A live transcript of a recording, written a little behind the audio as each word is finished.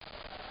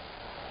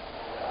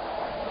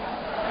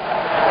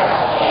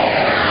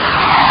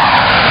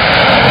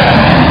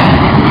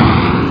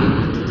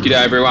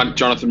G'day everyone,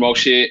 Jonathan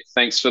Walsh here.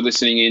 Thanks for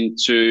listening in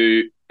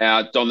to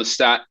our Don the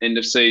Stat end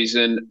of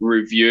season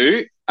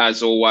review.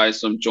 As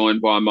always, I'm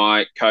joined by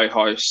my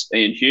co-host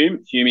Ian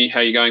Hume. Humey, how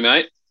you going,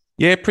 mate?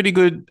 Yeah, pretty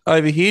good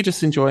over here.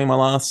 Just enjoying my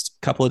last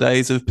couple of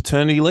days of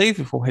paternity leave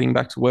before heading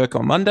back to work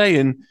on Monday.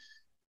 And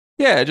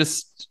yeah,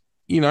 just,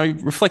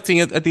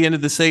 reflecting at the end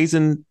of the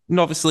season. And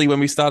obviously,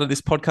 when we started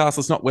this podcast,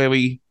 it's not where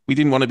we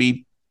didn't want to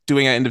be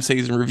doing our end of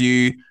season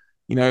review,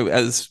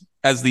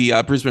 as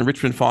the Brisbane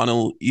Richmond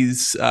final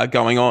is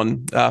going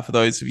on. For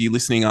those of you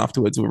listening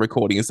afterwards, we're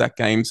recording as that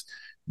game's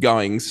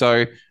going.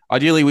 So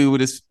ideally, we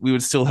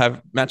would still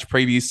have match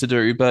previews to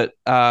do, but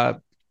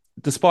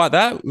despite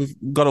that, we've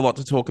got a lot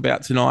to talk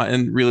about tonight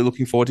and really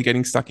looking forward to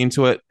getting stuck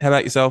into it. How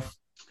about yourself?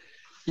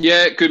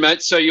 Yeah, good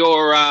mate. So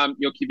you're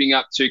keeping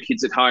up two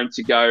kids at home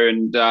to go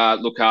and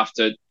look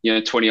after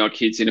 20 odd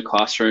kids in a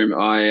classroom.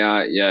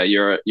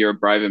 You're a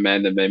braver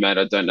man than me, mate.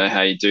 I don't know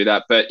how you do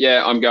that, but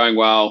yeah, I'm going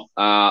well.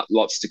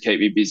 Lots to keep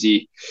me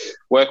busy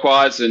work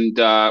wise, and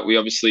we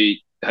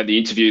obviously had the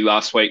interview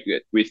last week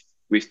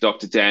with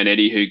Dr. Dan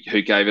Eddy,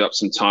 who gave up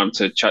some time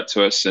to chat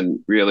to us, and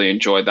really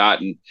enjoyed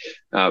that.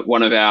 And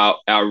one of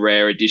our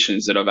rare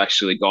editions that I've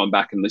actually gone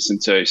back and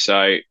listened to.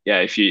 So yeah,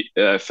 if you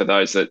for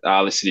those that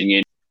are listening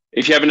in,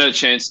 if you haven't had a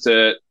chance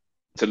to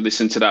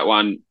listen to that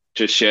one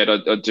just yet,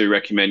 I do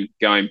recommend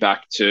going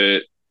back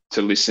to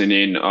listen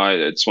in.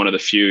 It's one of the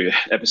few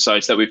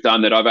episodes that we've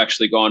done that I've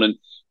actually gone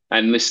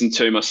and listened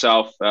to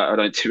myself. I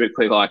don't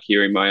typically like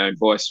hearing my own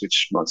voice,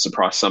 which might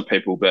surprise some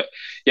people, but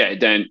yeah,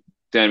 Dan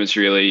was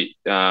really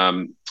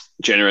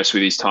generous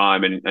with his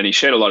time, and he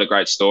shared a lot of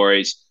great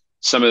stories.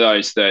 Some of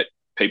those that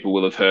people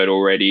will have heard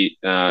already,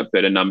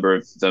 but a number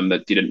of them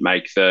that didn't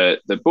make the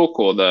book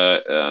or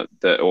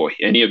or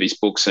any of his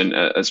books, and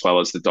as well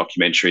as the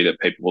documentary that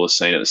people will have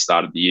seen at the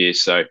start of the year.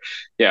 So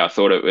yeah, I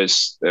thought it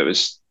was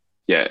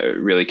a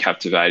really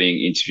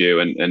captivating interview,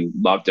 and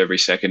loved every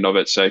second of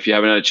it. So if you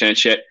haven't had a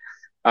chance yet,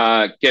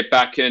 get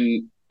back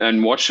and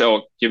watch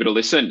or give it a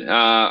listen.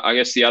 I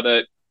guess the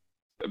other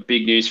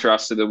big news for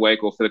us of the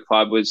week or for the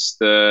club was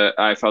the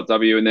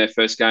AFLW in their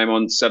first game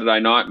on Saturday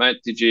night, mate.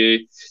 Did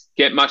you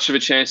get much of a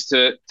chance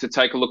to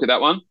take a look at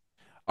that one?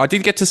 I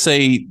did get to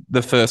see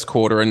the first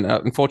quarter, and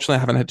unfortunately, I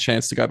haven't had a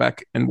chance to go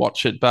back and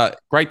watch it. But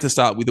great to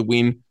start with a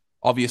win,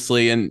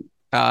 obviously, and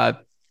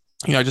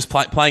just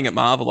playing at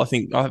Marvel. I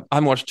think I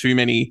haven't watched too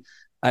many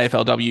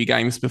AFLW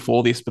games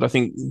before this, but I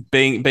think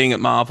being at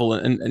Marvel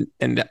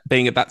and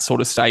being at that sort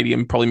of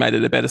stadium probably made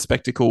it a better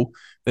spectacle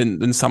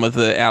than some of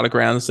the outer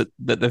grounds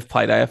that they've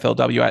played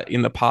AFLW at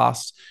in the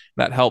past.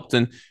 That helped,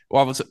 and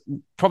I was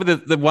probably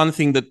the one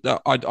thing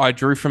that I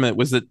drew from it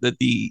was that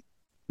the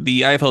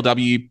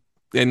AFLW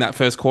in that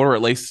first quarter,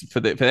 at least for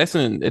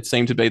Essendon, it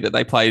seemed to be that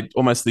they played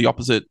almost the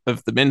opposite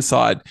of the men's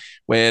side,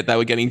 where they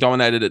were getting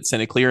dominated at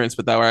centre clearance,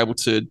 but they were able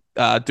to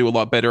do a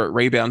lot better at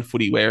rebound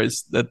footy,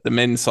 whereas the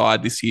men's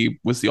side this year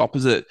was the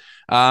opposite.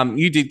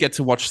 You did get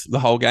to watch the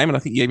whole game, and I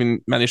think you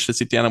even managed to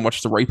sit down and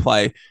watch the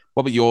replay.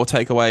 What were your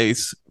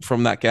takeaways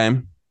from that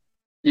game?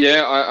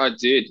 Yeah, I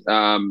did.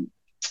 I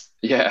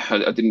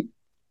didn't.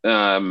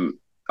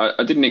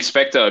 I didn't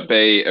expect I'd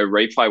be a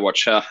replay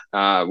watcher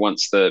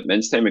once the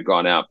men's team had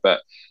gone out,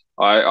 but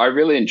I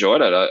really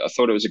enjoyed it. I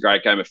thought it was a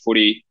great game of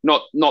footy.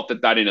 Not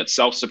that in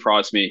itself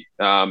surprised me,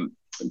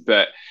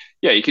 but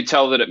yeah, you could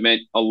tell that it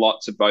meant a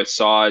lot to both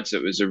sides.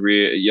 It was a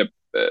real. Yep,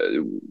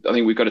 I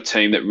think we've got a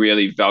team that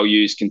really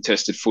values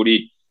contested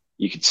footy.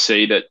 You could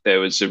see that there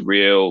was a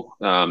real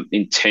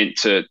intent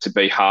to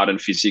be hard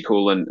and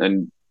physical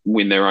and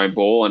win their own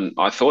ball. And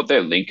I thought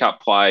their link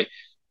up play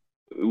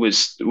it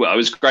was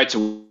great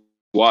to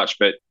watch,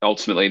 but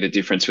ultimately the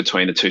difference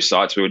between the two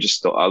sides, we were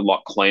just a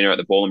lot cleaner at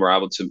the ball, and were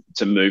able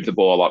to move the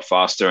ball a lot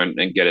faster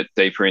and get it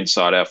deeper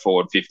inside our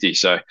forward 50.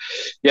 So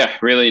yeah,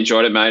 really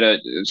enjoyed it, mate.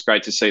 It was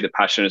great to see the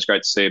passion. It's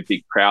great to see a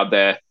big crowd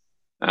there.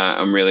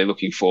 I'm really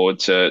looking forward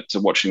to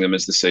watching them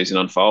as the season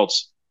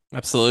unfolds.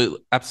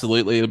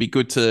 Absolutely. It'll be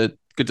good to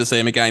see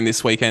him again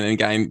this weekend, and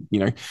again,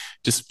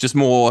 just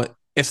more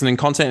Essendon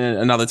content and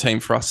another team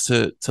for us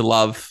to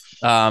love.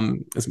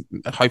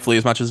 Hopefully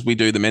as much as we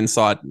do the men's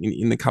side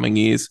in the coming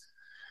years.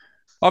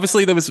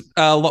 Obviously, there was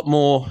a lot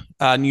more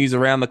news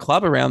around the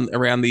club,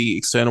 around the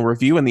external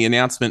review and the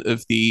announcement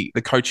of the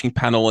coaching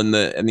panel and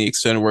the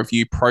external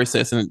review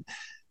process. And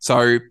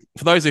so,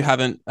 for those who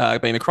haven't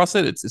been across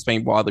it, it's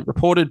been widely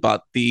reported.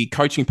 But the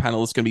coaching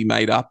panel is going to be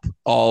made up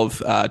of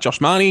Josh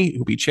Marnie,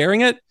 who'll be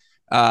chairing it,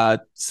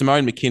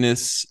 Simone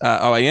McInnes,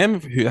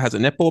 OAM, who has a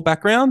netball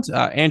background,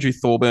 Andrew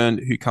Thorburn,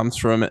 who comes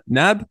from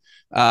NAB,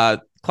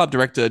 club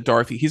director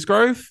Dorothy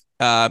Hisgrove.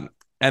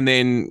 And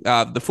then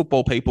the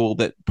football people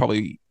that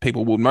probably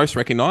people would most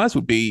recognise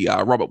would be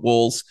Robert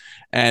Walls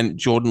and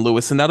Jordan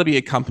Lewis. And that'll be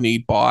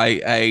accompanied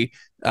by a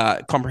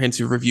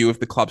comprehensive review of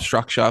the club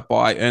structure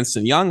by Ernst &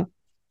 Young,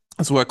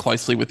 has worked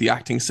closely with the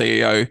acting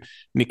CEO,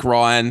 Nick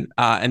Ryan,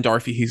 and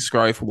Dorothy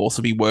Hisgrove will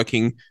also be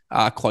working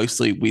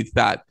closely with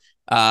that,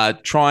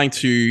 trying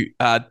to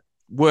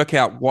work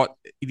out what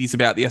it is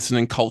about the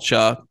Essendon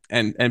culture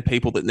and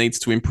people that needs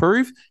to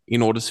improve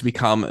in order to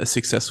become a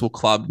successful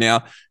club.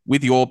 Now,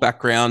 with your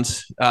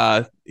background,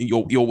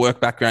 your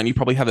work background, you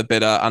probably have a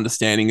better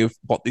understanding of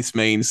what this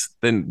means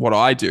than what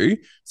I do.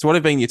 So what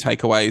have been your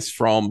takeaways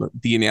from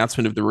the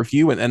announcement of the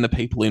review and the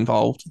people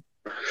involved?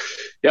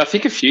 Yeah, I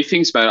think a few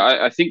things, mate.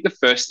 I think the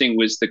first thing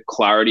was the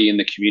clarity in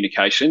the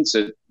communication.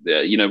 So,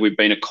 we've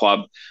been a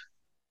club,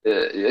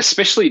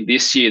 especially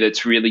this year,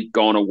 that's really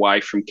gone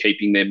away from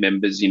keeping their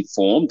members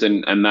informed,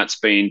 and that's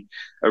been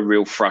a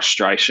real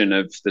frustration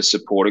of the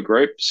supporter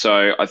group.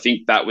 So I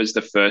think that was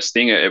the first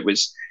thing. It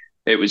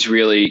was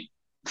really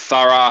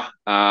thorough,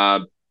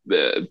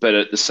 but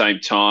at the same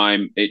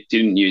time, it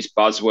didn't use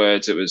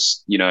buzzwords. It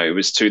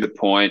was to the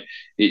point.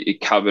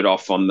 It covered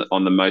off on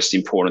the most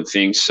important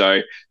things.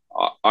 So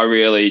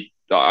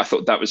I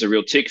thought that was a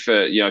real tick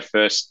for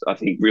first, I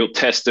think, real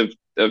test of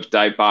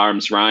Dave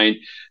Barham's reign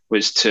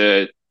was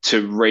to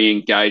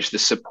re-engage the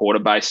supporter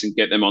base and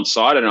get them on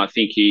side. And I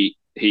think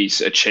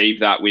he's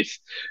achieved that with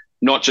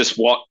not just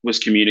what was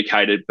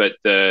communicated, but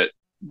the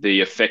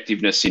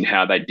effectiveness in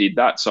how they did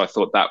that. So I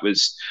thought that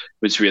was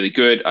really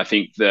good. I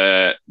think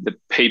the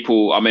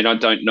people, I mean, I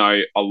don't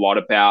know a lot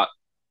about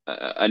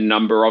a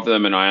number of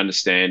them, and I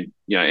understand,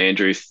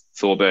 Andrew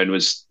Thorburn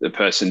was the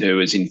person who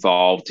was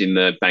involved in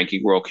the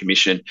Banking Royal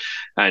Commission,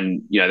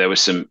 and, there were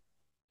some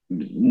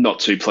not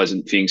too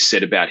pleasant things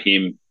said about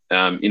him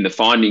in the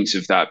findings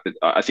of that. But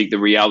I think the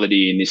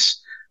reality in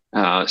this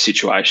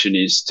situation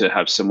is to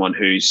have someone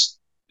who's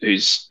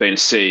been a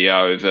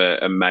CEO of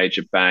a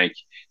major bank.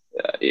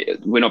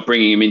 We're not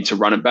bringing him in to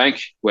run a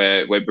bank.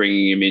 We're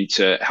bringing him in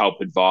to help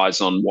advise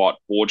on what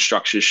board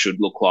structures should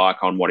look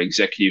like, on what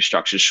executive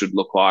structures should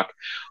look like,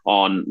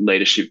 on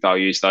leadership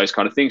values, those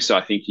kind of things. So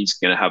I think he's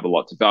going to have a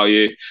lot to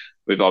value.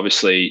 We've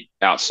obviously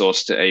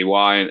outsourced to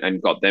EY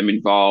and got them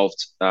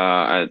involved,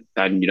 and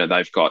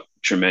they've got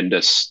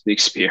tremendous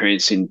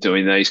experience in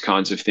doing these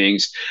kinds of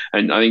things.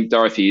 And I think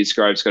Dorothy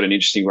Isgrove's got an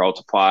interesting role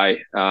to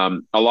play.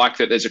 I like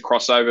that there's a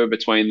crossover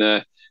between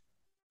the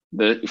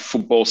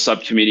football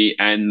subcommittee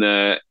and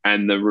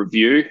the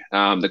review,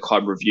 the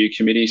club review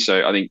committee.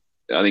 So I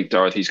think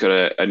Dorothy's got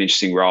an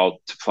interesting role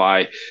to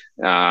play.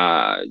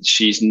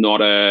 She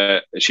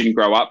didn't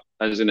grow up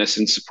as an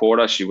Essendon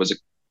supporter. She was a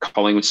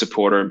Collingwood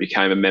supporter and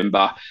became a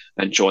member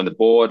and joined the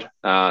board.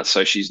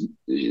 So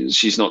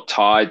she's not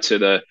tied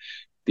to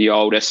the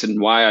old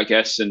Essendon way, I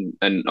guess, and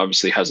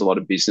obviously has a lot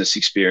of business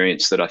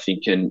experience that I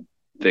think can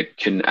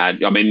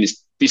add. I mean,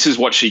 this is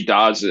what she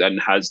does and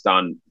has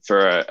done for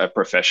a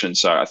profession.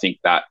 So I think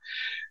that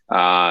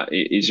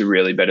is a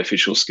really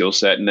beneficial skill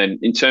set. And then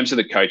in terms of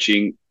the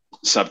coaching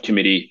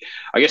subcommittee,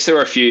 I guess there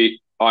were a few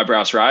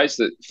eyebrows raised.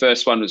 The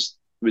first one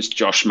was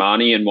Josh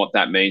Marnie and what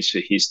that means for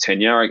his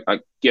tenure. I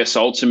guess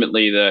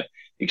ultimately the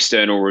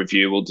external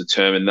review will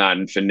determine that.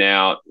 And for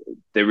now,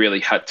 there really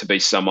had to be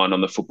someone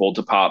on the football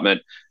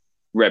department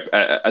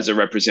as a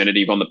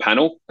representative on the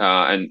panel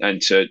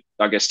and to,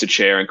 I guess, to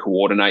chair and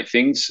coordinate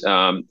things.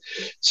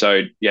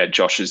 So yeah,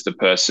 Josh is the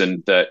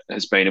person that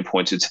has been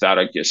appointed to that.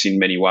 I guess in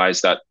many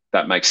ways that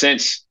makes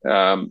sense.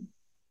 Robert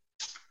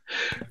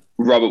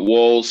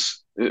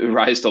Walls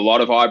raised a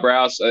lot of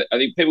eyebrows. I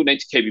think people need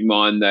to keep in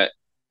mind that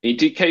he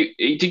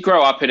did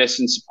grow up an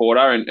Essendon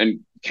supporter,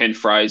 and Ken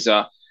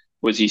Fraser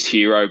was his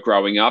hero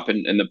growing up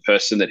and the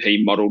person that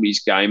he modelled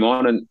his game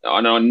on. And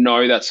I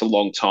know that's a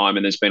long time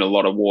and there's been a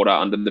lot of water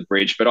under the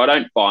bridge, but I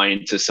don't buy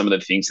into some of the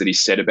things that he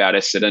said about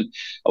Essendon.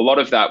 A lot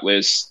of that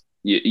was,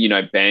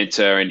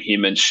 banter and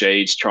him and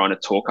Sheeds trying to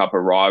talk up a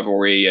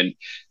rivalry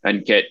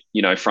and get,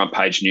 front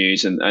page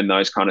news and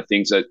those kind of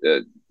things.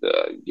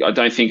 I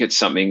don't think it's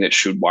something that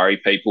should worry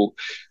people.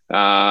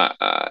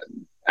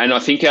 And I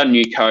think our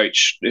new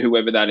coach,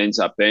 whoever that ends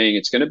up being,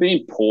 it's going to be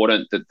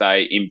important that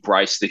they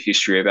embrace the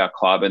history of our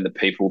club and the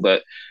people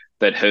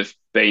that have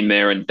been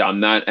there and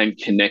done that and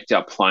connect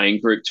our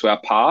playing group to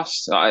our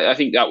past. I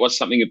think that was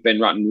something that Ben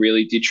Rutten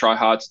really did try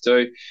hard to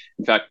do.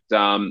 In fact,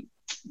 Dan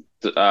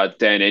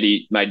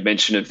Eddy made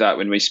mention of that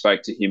when we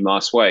spoke to him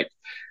last week.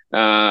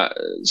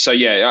 So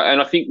yeah, and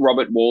I think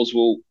Robert Walls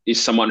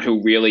is someone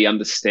who'll really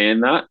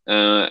understand that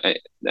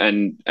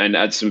and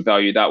add some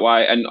value that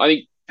way. And I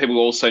think people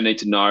also need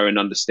to know and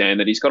understand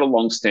that he's got a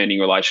long-standing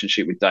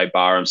relationship with Dave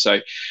Barham. So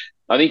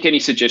I think any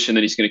suggestion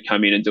that he's going to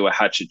come in and do a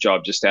hatchet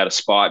job just out of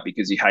spite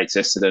because he hates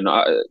Essendon,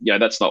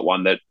 that's not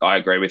one that I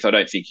agree with. I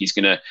don't think he's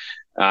going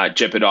to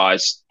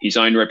jeopardise his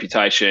own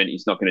reputation.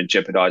 He's not going to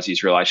jeopardise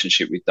his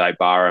relationship with Dave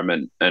Barham,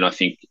 and I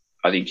think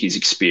his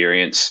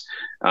experience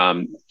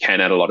can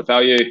add a lot of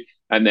value.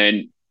 And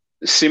then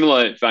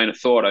similar vein of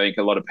thought, I think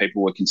a lot of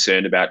people were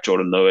concerned about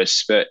Jordan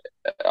Lewis, but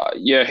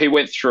he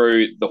went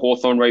through the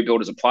Hawthorn rebuild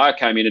as a player,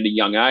 came in at a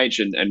young age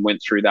and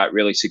went through that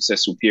really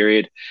successful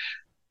period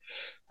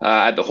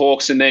at the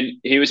Hawks. And then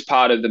he was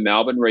part of the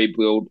Melbourne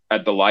rebuild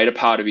at the later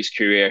part of his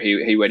career.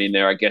 He went in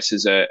there, I guess,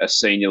 as a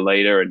senior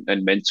leader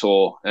and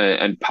mentor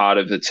and part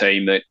of the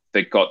team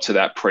that got to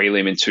that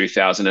prelim in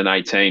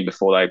 2018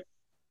 before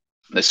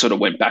they sort of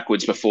went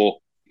backwards before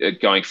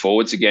going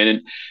forwards again.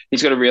 And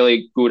he's got a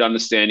really good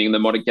understanding of the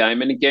modern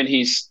game. And again,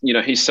 he's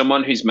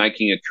someone who's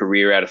making a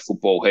career out of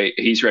football.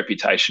 His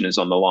reputation is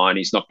on the line.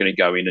 He's not going to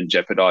go in and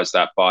jeopardise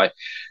that by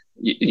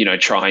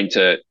trying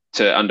to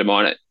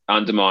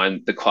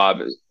undermine the club.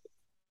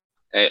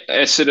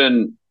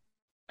 Essendon,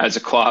 as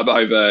a club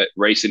over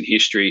recent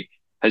history,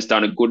 has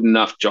done a good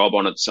enough job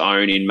on its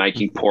own in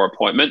making poor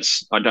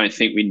appointments. I don't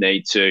think we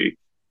need to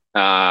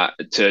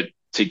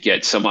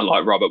get someone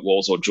like Robert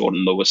Walls or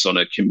Jordan Lewis on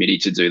a committee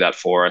to do that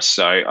for us.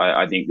 So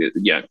I think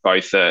that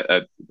both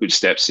are good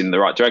steps in the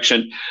right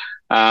direction.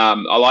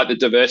 I like the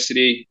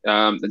diversity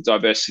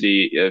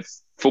of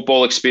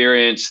football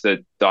experience,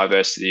 the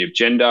diversity of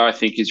gender. I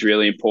think is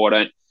really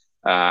important.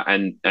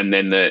 And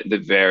then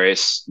the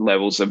various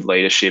levels of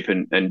leadership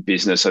and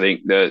business. I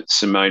think the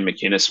Simone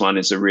McInnes one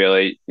is a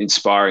really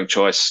inspiring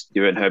choice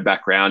given her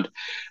background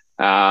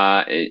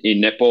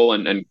in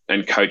netball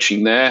and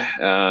coaching there.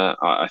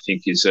 I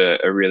think is a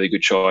really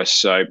good choice.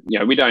 So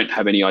we don't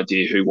have any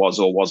idea who was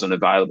or wasn't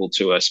available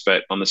to us,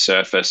 but on the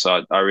surface,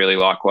 I really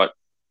like what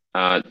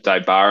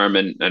Dave Barham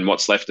and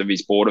what's left of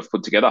his board have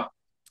put together.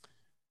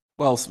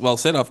 Well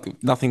said. I've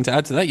got nothing to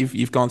add to that.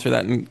 You've gone through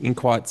that in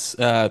quite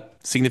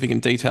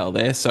significant detail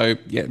there. So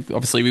yeah,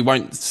 obviously we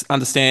won't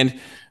understand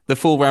the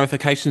full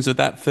ramifications of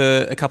that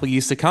for a couple of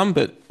years to come.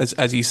 But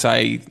as you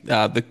say,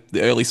 the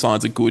early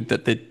signs are good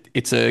that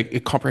it's a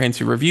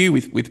comprehensive review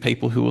with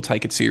people who will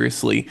take it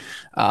seriously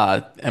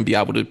and be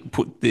able to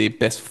put the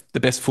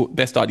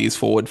best ideas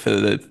forward for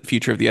the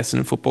future of the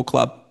Essendon Football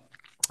Club.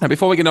 And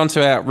before we get on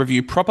to our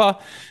review proper,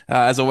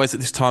 as always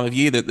at this time of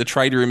year, the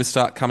trade rumours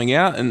start coming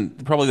out,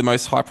 and probably the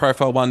most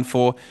high-profile one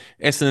for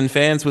Essendon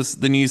fans was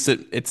the news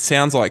that it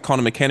sounds like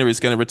Conor McKenna is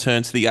going to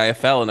return to the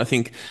AFL. And I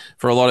think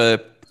for a lot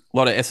of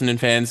Essendon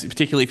fans,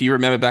 particularly if you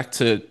remember back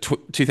to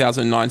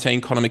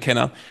 2019, Conor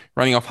McKenna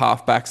running off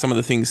halfback, some of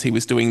the things he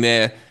was doing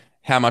there,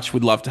 how much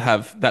we'd love to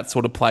have that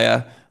sort of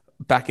player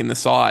back in the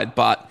side.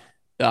 But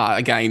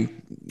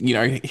again,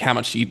 how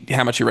much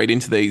you read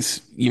into these,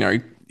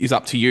 is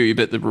up to you,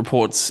 but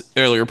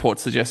early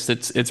reports suggest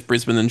it's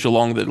Brisbane and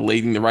Geelong that are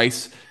leading the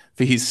race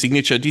for his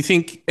signature. Do you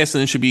think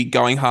Essendon should be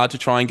going hard to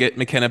try and get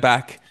McKenna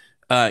back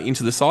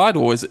into the side,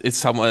 or is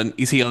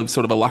he a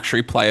sort of a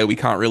luxury player we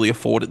can't really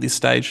afford at this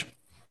stage?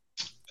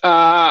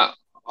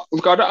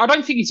 Look, I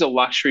don't think he's a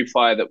luxury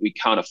player that we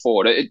can't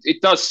afford.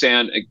 It does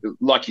sound,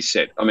 like you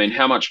said, I mean,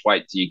 how much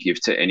weight do you give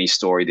to any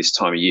story this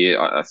time of year?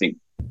 I think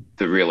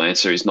the real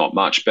answer is not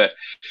much, but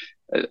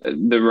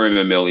the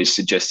rumour mill is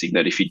suggesting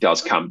that if he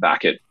does come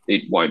back, it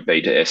won't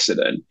be to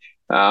Essendon.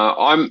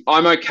 I'm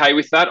okay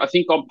with that. I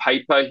think on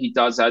paper he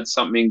does add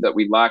something that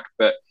we lack,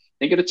 but I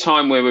think at a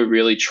time where we're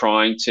really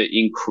trying to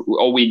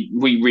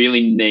we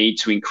really need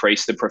to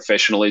increase the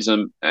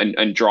professionalism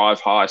and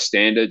drive higher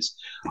standards,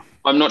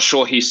 I'm not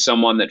sure he's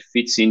someone that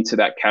fits into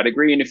that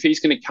category. And if he's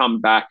going to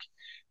come back,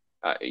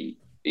 as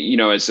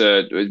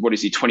what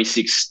is he,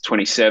 26,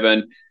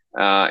 27,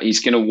 he's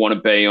going to want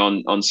to be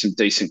on some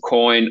decent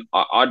coin.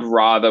 I'd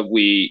rather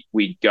we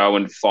go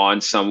and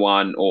find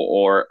someone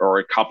or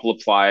a couple of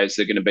players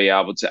that are going to be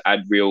able to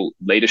add real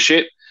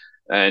leadership.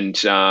 And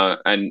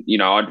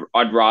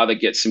I'd rather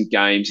get some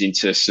games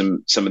into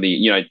some of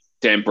the,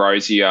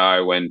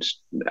 D'Ambrosio and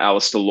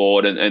Alistair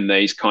Lord and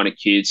these kind of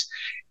kids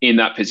in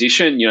that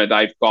position.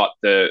 They've got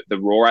the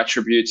raw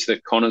attributes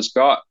that Connor's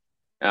got,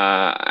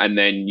 and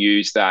then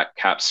use that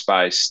cap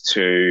space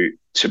to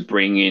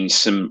bring in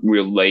some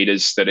real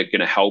leaders that are going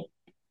to help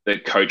the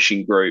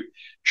coaching group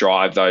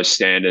drive those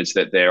standards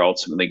that they're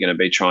ultimately going to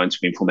be trying to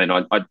implement.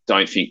 I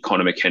don't think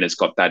Conor McKenna's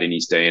got that in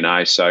his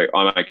DNA, so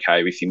I'm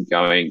okay with him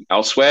going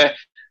elsewhere,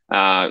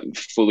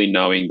 fully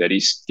knowing that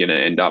he's going to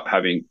end up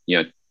having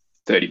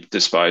 30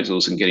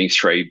 disposals and getting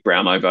 3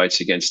 Brownlow votes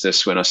against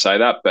us when I say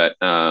that. But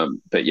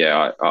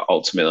yeah,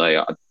 ultimately,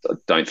 I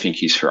don't think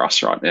he's for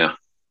us right now.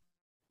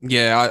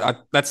 Yeah,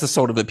 that's the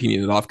sort of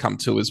opinion that I've come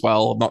to as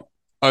well. I'm not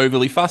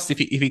overly fussed. If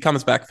he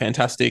comes back,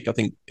 fantastic. I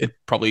think it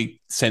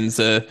probably sends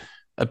a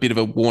bit of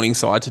a warning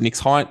side to Nick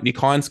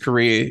Hines'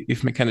 career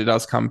if McKenna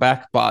does come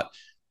back. But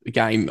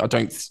again, I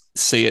don't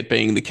see it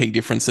being the key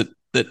difference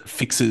that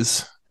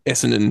fixes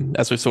Essendon,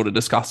 as we've sort of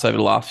discussed over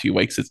the last few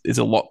weeks. Is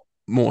a lot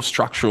more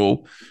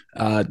structural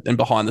and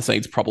behind the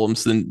scenes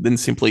problems than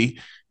simply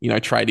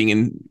trading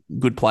in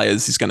good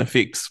players is going to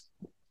fix.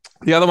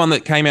 The other one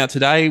that came out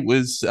today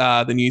was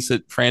the news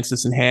that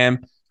Francis and Ham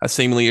are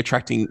seemingly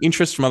attracting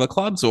interest from other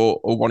clubs or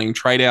wanting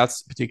trade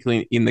outs,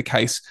 particularly in the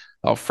case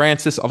of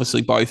Francis.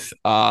 Obviously, both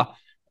are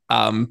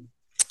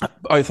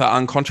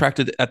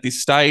uncontracted at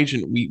this stage,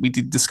 and we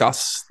did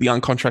discuss the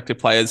uncontracted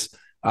players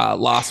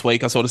last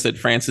week. I sort of said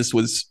Francis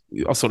was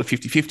sort of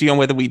 50-50 on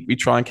whether we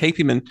try and keep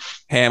him, and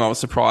Ham, I was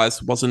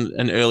surprised, wasn't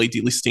an early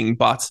delisting,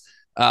 but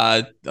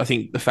I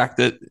think the fact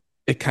that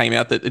it came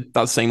out that it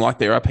does seem like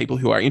there are people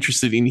who are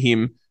interested in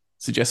him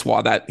suggests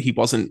why that he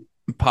wasn't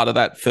part of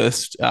that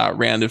first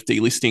round of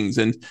delistings.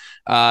 And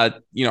I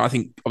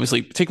think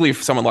obviously, particularly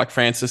for someone like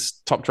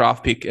Francis, top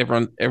draft pick,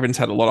 everyone's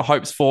had a lot of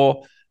hopes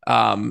for.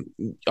 I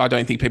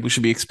don't think people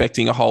should be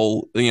expecting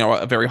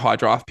a very high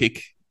draft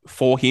pick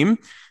for him.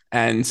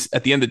 And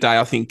at the end of the day,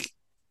 I think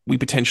we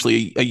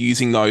potentially are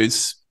using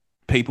those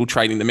people,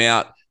 trading them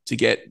out to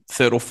get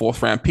third or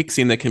fourth round picks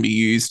in that can be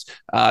used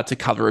to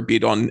cover a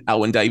bid on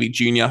Alwyn Davey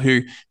Jr.,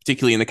 who,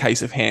 particularly in the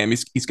case of Ham,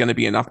 is going to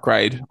be an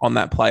upgrade on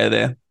that player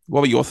there.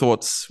 What are your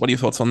thoughts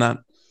on that?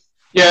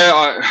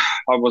 Yeah,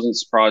 I wasn't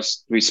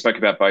surprised. We spoke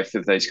about both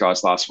of these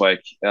guys last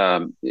week.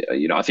 I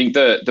think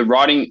the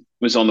writing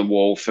was on the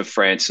wall for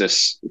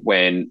Francis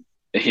when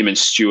him and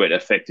Stewart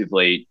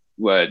effectively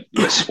were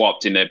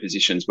swapped in their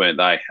positions, weren't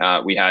they?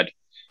 We had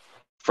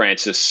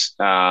Francis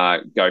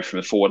go from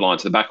the forward line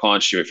to the back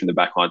line, Stewart from the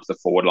back line to the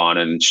forward line,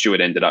 and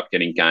Stewart ended up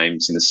getting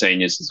games in the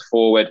seniors as a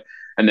forward.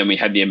 And then we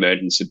had the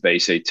emergence of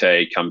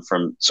BCT come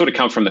from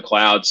the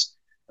clouds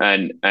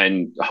and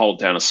hold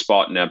down a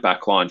spot in our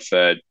back line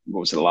for,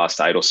 the last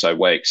 8 or so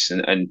weeks,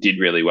 and did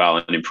really well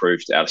and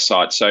improved out of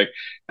sight. So,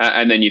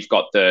 and then you've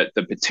got the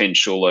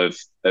potential of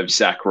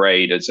Zach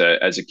Reid as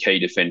a key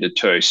defender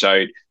too.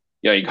 So,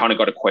 you kind of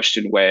got to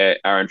question where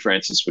Aaron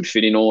Francis would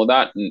fit in all of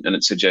that, and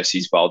it suggests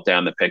he's well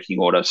down the pecking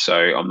order. So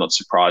I'm not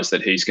surprised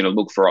that he's going to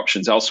look for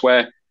options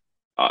elsewhere.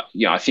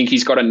 I think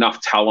he's got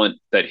enough talent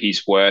that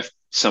he's worth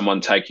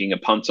someone taking a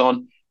punt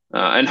on.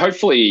 And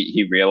hopefully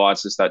he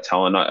realises that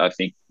talent. I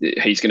think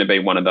he's going to be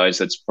one of those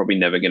that's probably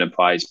never going to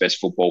play his best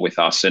football with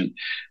us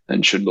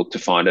and should look to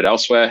find it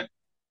elsewhere.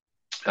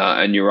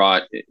 And you're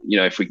right,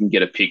 if we can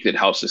get a pick that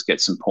helps us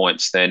get some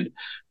points, then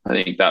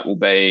I think that will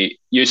be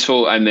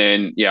useful. And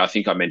then, I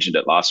think I mentioned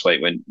it last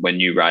week when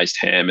you raised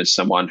Ham as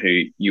someone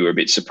who you were a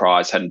bit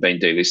surprised hadn't been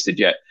delisted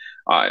yet.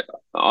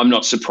 I'm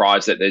not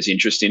surprised that there's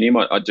interest in him.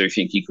 I do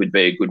think he could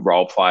be a good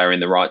role player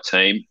in the right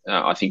team.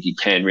 I think he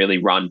can really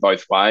run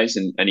both ways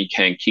and he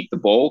can kick the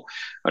ball.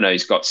 I know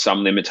he's got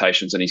some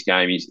limitations in his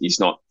game. He's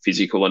not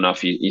physical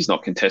enough. He's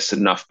not contested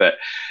enough. But,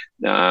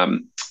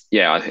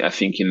 I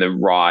think in the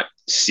right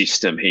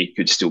system, he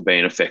could still be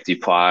an effective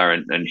player.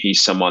 And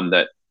he's someone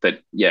that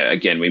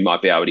again, we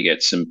might be able to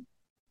get some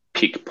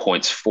pick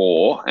points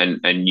for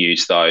and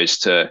use those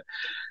to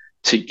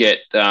get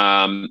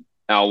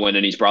Alwyn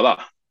and his brother.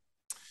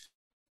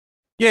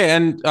 Yeah,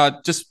 and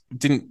just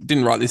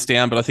didn't write this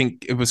down, but I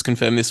think it was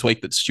confirmed this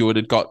week that Stewart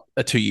had got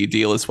a 2-year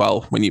deal as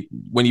well. When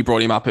you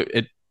brought him up,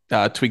 it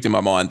twigged in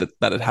my mind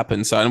that had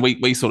happened. So, and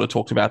we sort of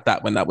talked about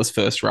that when that was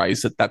first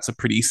raised. That's a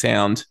pretty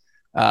sound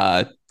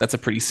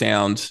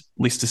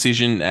list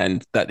decision,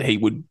 and that he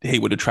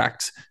would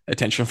attract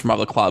attention from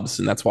other clubs,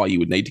 and that's why you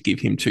would need to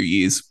give him 2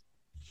 years.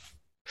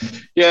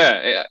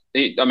 Yeah,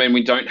 I mean,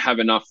 we don't have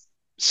enough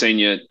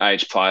senior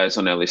age players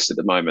on our list at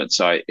the moment,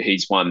 so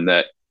he's one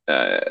that.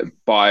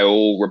 By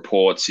all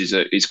reports,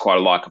 is quite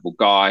a likable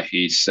guy.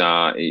 His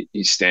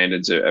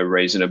standards are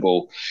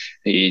reasonable.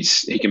 He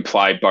can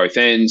play both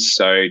ends.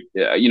 So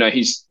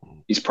he's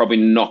probably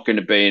not going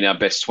to be in our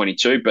best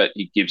 22, but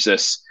he gives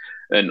us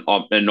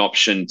an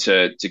option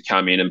to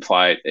come in and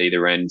play at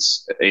either end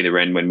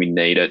when we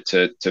need it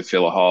to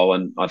fill a hole,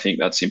 and I think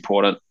that's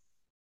important.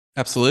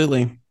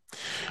 Absolutely.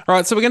 All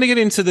right, so we're going to get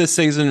into the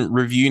season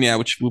review now,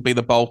 which will be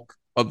the bulk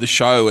of the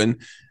show.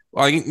 And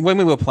when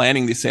we were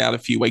planning this out a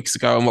few weeks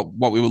ago and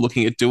what we were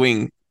looking at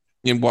doing,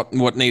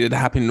 what needed to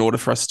happen in order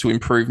for us to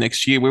improve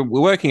next year, we're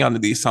working under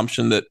the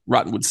assumption that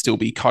Rutten would still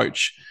be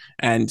coach,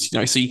 and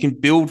so you can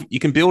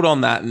build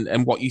on that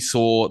and what you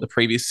saw the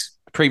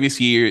previous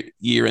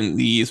year and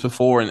the years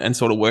before, and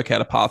sort of work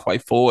out a pathway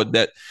forward.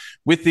 That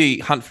with the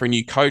hunt for a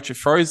new coach, it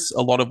throws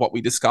a lot of what we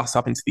discuss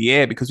up into the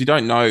air because we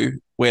don't know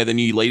where the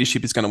new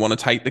leadership is going to want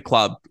to take the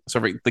club. So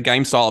the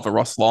game style of a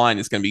Ross Lyon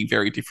is going to be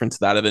very different to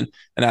that of an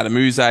Adam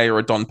Uze or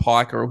a Don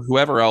Pike or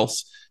whoever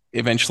else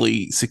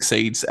eventually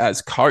succeeds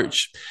as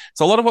coach.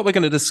 So a lot of what we're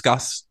going to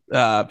discuss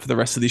for the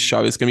rest of this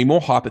show is going to be more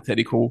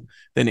hypothetical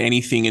than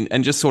anything,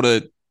 and just sort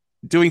of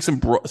doing some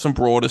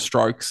broader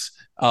strokes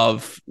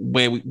of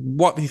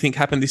what we think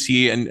happened this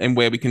year and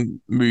where we can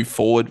move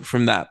forward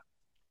from that.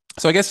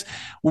 So I guess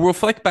we'll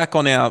reflect back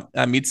on our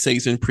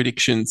mid-season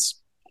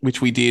predictions,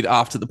 which we did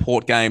after the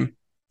Port game.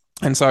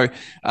 And so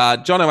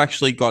Jono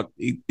actually got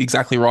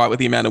exactly right with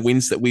the amount of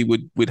wins that we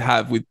would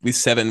have with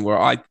 7, where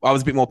I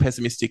was a bit more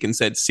pessimistic and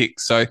said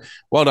 6. So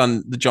well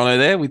done the Jono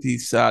there with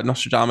his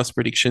Nostradamus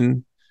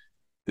prediction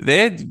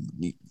there.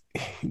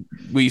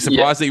 Were you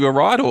surprised that you were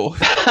right, or?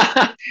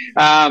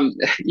 I'm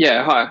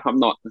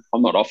not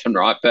often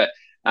right, but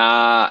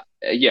I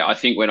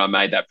think when I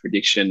made that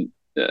prediction,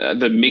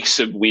 the mix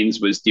of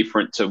wins was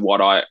different to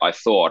what I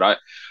thought.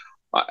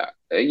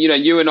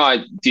 You and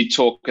I did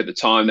talk at the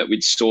time that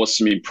we'd saw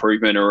some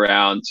improvement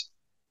around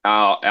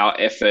our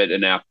effort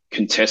and our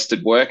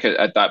contested work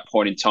at that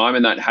point in time,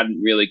 and that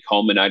hadn't really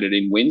culminated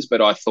in wins.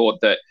 But I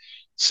thought that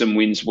some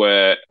wins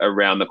were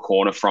around the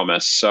corner from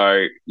us.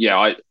 So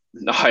I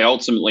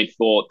ultimately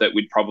thought that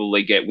we'd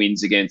probably get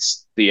wins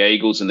against the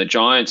Eagles and the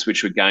Giants,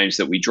 which were games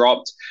that we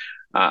dropped.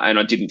 And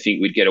I didn't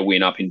think we'd get a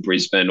win up in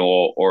Brisbane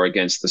or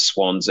against the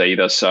Swans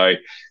either. So,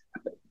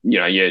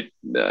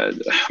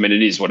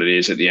 it is what it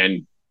is at the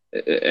end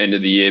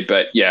of the year.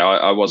 But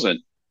I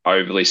wasn't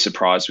overly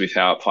surprised with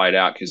how it played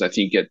out, because I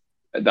think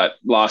that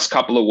last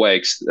couple of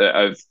weeks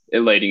of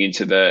leading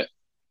into the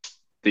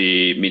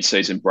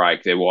mid-season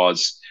break, there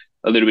was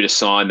a little bit of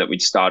sign that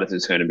we'd started to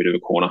turn a bit of a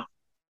corner.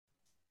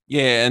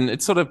 Yeah, and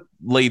it sort of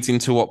leads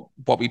into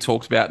what we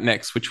talked about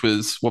next, which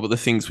was what were the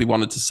things we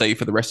wanted to see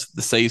for the rest of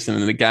the season.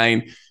 And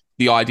again,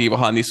 the idea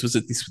behind this was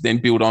that this would then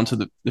build onto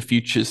the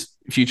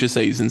future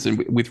seasons.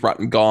 And with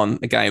Rutten gone,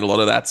 again, a lot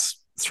of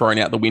that's thrown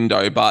out the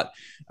window. But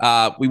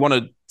we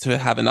wanted to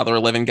have another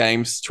 11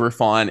 games to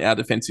refine our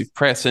defensive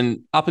press.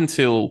 And up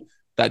until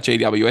that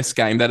GWS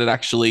game, that had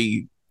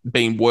actually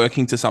been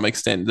working to some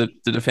extent. The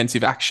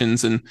defensive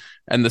actions and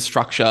the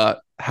structure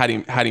had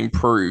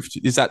improved.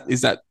 Is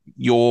that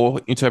your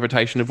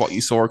interpretation of what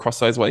you saw across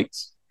those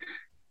weeks?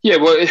 Yeah,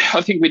 well,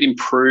 I think we'd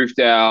improved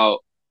our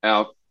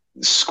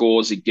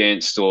scores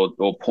against or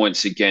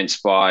points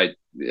against by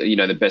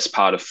the best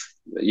part of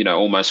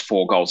almost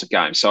 4 goals a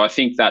game. So I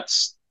think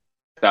that's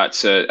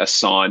a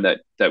sign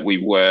that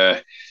we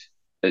were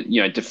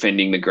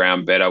defending the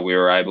ground better. We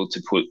were able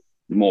to put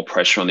more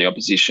pressure on the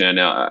opposition.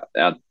 Our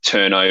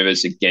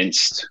turnovers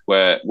against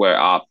were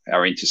up.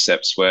 Our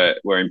intercepts were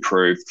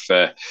improved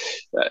for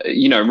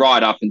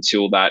right up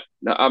until that.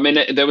 I mean,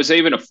 there was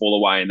even a fall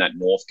away in that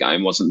North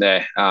game, wasn't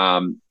there?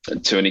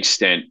 To an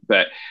extent,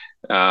 but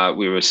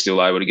we were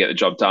still able to get the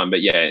job done.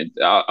 But yeah,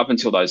 up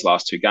until those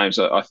last 2 games,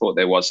 I thought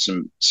there was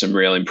some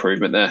real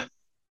improvement there.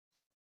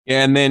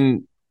 Yeah, and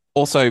then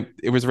also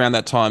it was around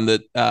that time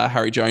that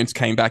Harry Jones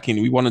came back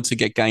in. We wanted to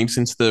get games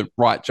into the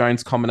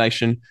Wright-Jones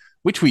combination,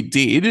 which we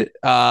did.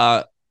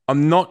 I'm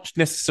not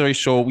necessarily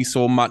sure we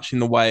saw much in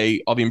the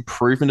way of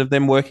improvement of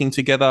them working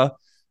together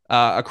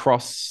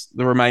across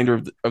the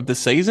remainder of the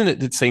season. It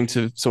did seem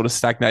to have sort of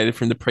stagnated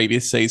from the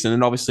previous season.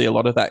 And obviously a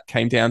lot of that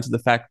came down to the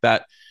fact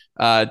that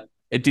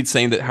it did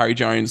seem that Harry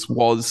Jones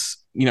was,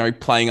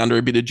 playing under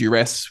a bit of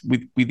duress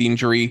with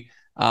injury,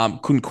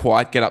 couldn't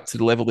quite get up to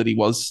the level that he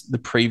was the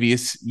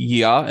previous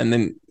year. And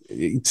then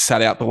it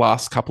sat out the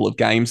last couple of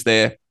games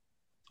there.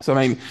 So,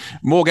 I mean,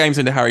 more games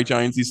into Harry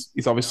Jones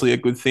is obviously a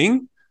good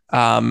thing.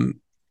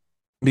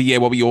 But yeah,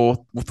 what were your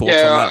thoughts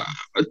on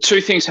that?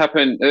 2 things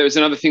happened. There was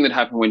another thing that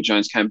happened when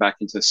Jones came back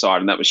into the side,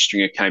 and that was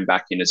Stringer came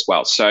back in as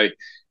well. So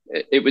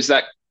it was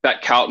that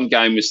Carlton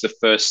game was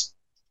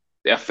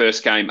our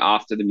first game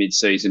after the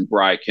mid-season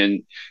break,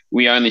 and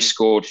we only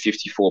scored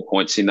 54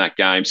 points in that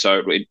game.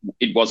 So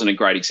it wasn't a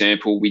great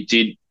example. We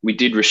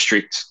did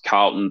restrict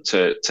Carlton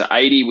to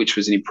 80, which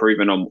was an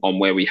improvement on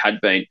where we had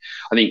been.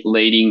 I think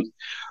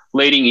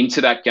leading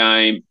into that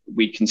game,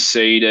 we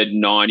conceded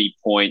 90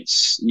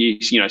 points.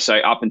 So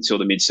up until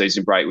the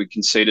mid-season break, we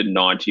conceded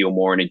 90 or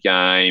more in a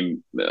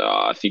game.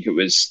 I think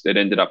it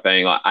ended up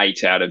being like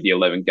 8 out of the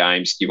 11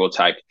 games, give or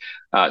take.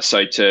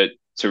 So to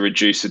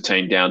reduce the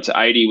team down to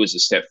 80 was a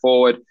step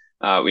forward.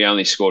 We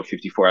only scored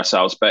 54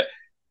 ourselves, but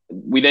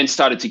we then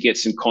started to get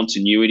some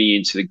continuity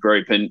into the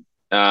group. And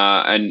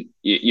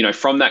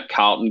from that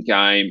Carlton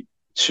game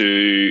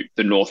to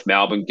the North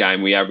Melbourne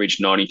game, we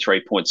averaged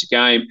 93 points a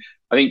game.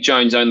 I think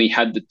Jones only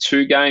had the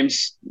 2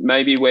 games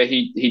maybe where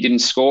he didn't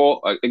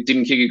score,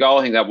 didn't kick a goal.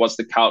 I think that was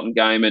the Carlton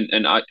game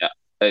and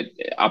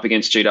up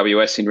against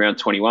GWS in round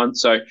 21.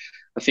 So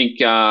I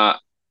think,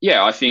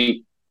 I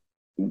think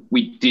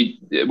we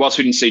did, whilst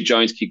we didn't see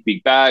Jones kick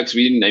big bags,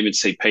 we didn't even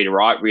see Peter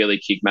Wright really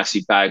kick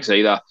massive bags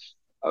either.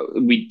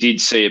 We did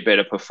see a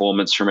better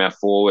performance from our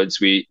forwards.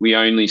 We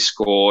only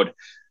scored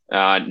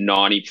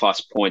 90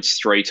 plus points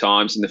 3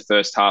 times in the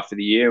first half of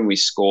the year, and we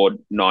scored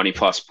 90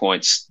 plus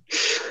points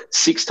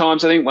 6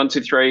 times, I think, 1,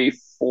 2, 3,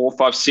 4,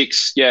 5,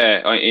 6,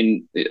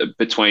 in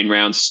between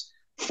rounds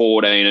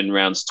 14 and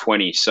rounds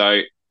 20.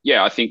 So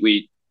I think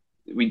we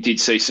did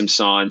see some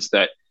signs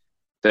that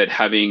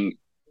having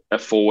a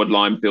forward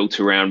line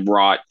built around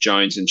Wright,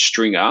 Jones and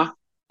Stringer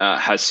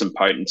has some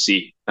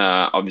potency.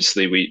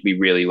 Obviously we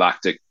really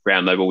lacked at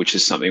ground level, which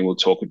is something we'll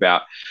talk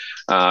about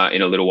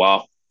in a little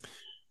while.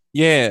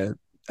 Yeah,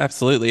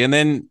 absolutely. And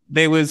then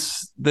there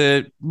was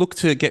the look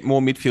to get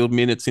more midfield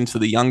minutes into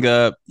the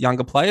younger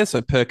players,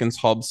 so Perkins,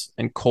 Hobbs,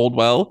 and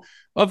Caldwell.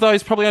 Of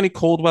those, probably only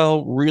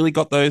Caldwell really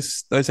got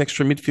those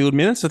extra midfield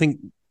minutes. I think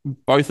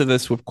both of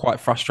us were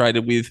quite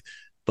frustrated with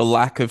the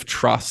lack of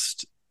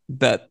trust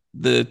that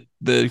the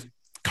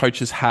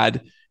coaches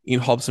had in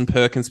Hobbs and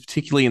Perkins,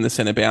 particularly in the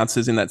centre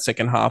bounces in that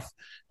second half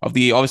of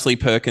the year. Obviously,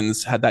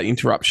 Perkins had that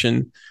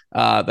interruption,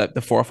 that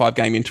the 4 or 5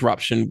 game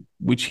interruption,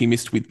 which he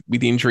missed with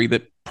injury.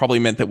 That probably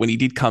meant that when he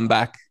did come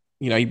back,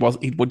 he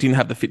didn't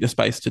have the fitness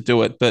base to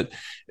do it. But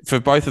for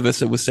both of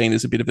us, it was seen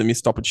as a bit of a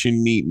missed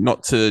opportunity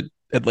not to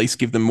at least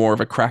give them more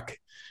of a crack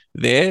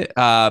there.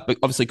 But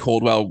obviously,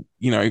 Caldwell,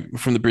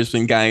 from the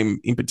Brisbane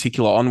game in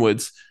particular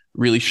onwards,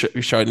 really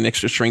showed an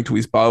extra string to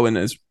his bow and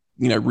has,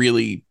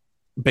 really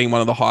been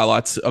one of the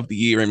highlights of the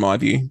year in my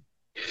view.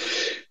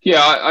 Yeah,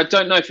 I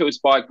don't know if it was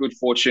by good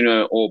fortune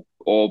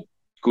or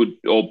good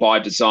or by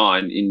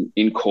design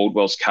in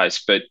Caldwell's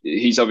case, but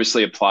he's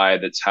obviously a player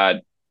that's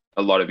had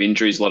a lot of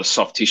injuries, a lot of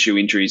soft tissue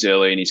injuries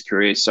early in his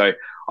career. So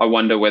I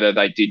wonder whether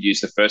they did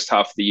use the first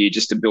half of the year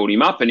just to build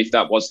him up. And if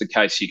that was the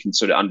case, you can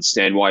sort of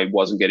understand why he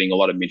wasn't getting a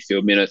lot of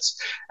midfield minutes.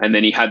 And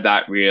then he had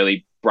that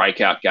really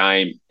breakout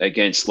game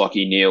against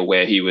Lachie Neale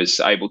where he was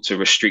able to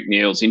restrict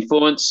Neale's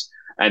influence.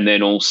 and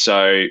then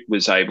also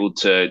was able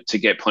to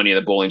get plenty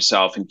of the ball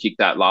himself and kick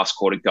that last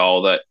quarter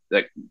goal that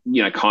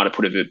kind of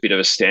put a bit of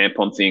a stamp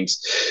on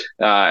things.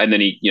 And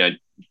then he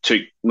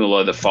took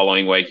Muller the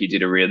following week. He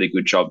did a really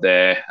good job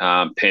there.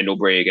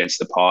 Pendlebury against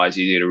the Pies,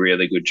 he did a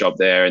really good job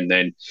there. And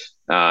then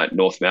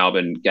North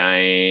Melbourne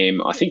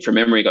game, I think from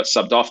memory, got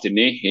subbed off, didn't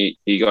he?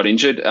 He got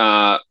injured.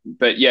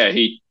 But yeah,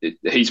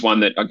 he's one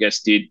that I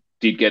guess did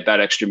get that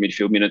extra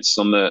midfield minutes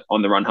on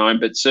the run home,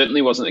 but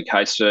certainly wasn't the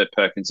case for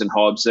Perkins and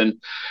Hobbs. And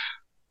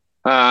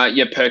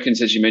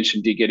Perkins, as you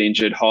mentioned, did get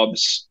injured.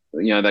 Hobbs,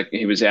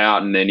 he was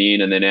out and then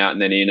in and then out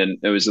and then in, and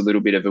it was a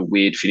little bit of a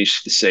weird finish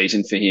to the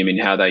season for him in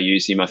how they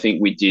used him. I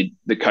think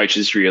the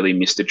coaches really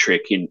missed a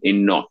trick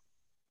in not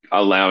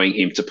allowing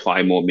him to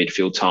play more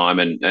midfield time,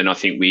 and I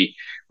think we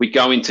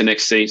go into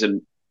next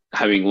season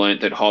having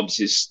learnt that Hobbs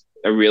is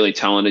a really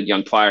talented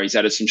young player. He's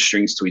added some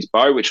strings to his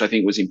bow, which I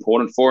think was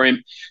important for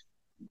him,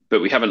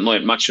 but we haven't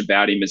learnt much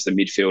about him as the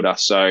midfielder.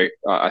 So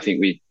I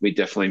think we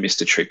definitely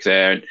missed a trick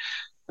there.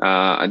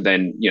 And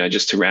then,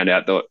 just to round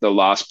out the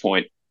last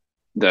point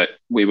that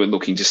we were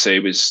looking to see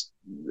was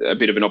a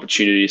bit of an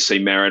opportunity to see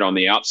Merrett on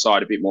the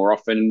outside a bit more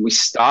often. We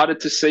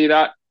started to see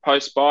that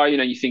post-bye.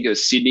 You think of the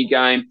Sydney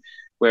game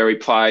where he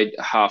played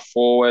half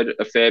forward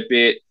a fair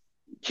bit,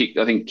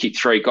 kicked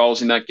 3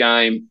 goals in that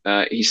game.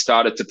 He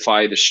started to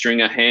play the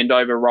Stringer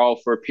handover role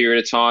for a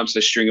period of time.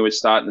 So Stringer would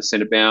start in the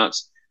centre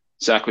bounce,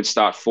 Zach would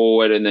start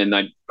forward, and then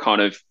they'd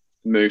kind of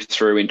move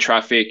through in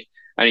traffic.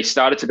 And he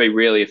started to be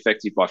really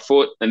effective by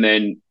foot. And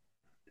then,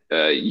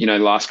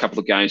 last couple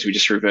of games, we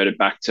just reverted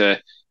back to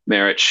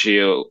Merrett,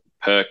 Shield,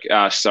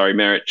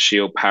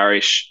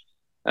 Parrish,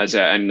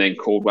 and then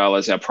Caldwell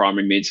as our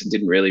primary mids, and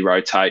didn't really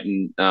rotate.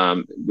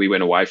 And we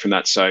went away from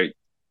that. So,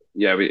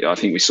 yeah, I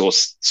think we saw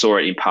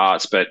it in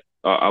parts, but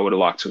I would have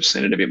liked to have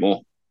seen it a bit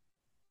more.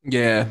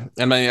 Yeah.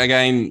 I mean,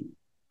 again,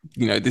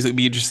 this would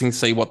be interesting to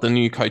see what the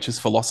new coach's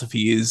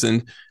philosophy is,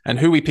 and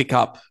who we pick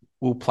up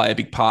will play a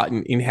big part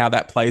in how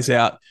that plays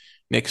out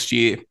next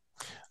year.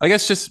 I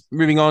guess just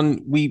moving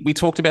on, we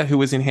talked about who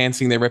was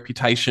enhancing their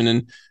reputation,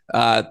 and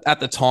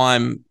at the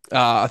time,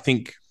 I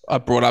think I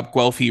brought up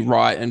Guelphy,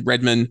 Wright, and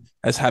Redmond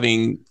as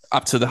having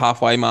up to the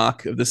halfway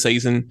mark of the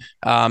season,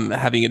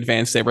 having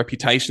advanced their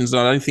reputations. And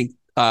I don't think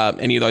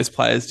any of those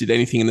players did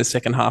anything in the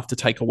second half to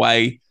take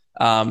away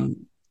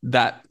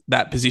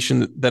that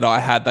position that I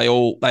had. They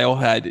all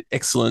had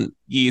excellent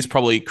years,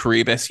 probably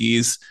career best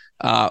years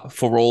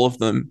for all of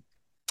them.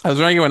 Is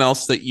there anyone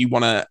else that you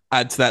want to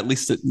add to that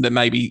list that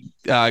maybe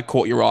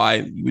caught your eye,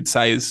 you would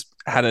say has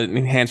had an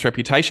enhanced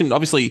reputation?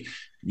 Obviously,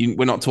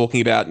 we're not talking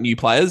about new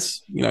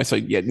players, so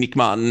yeah, Nick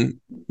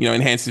Martin,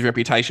 enhanced his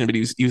reputation, but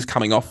he was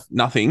coming off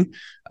nothing.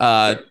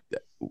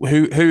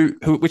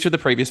 Which of the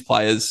previous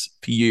players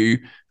for you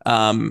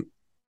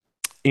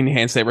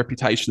enhanced their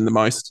reputation the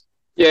most?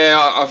 Yeah,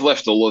 I've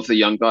left all of the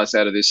young guys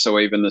out of this, so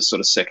even the sort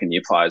of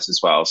second-year players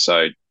as well.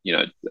 So,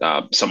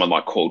 someone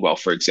like Caldwell,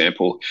 for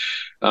example,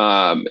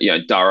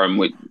 Durham,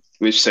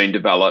 we've seen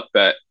develop.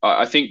 But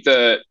I think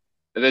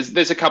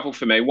there's a couple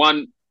for me.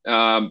 One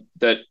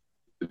that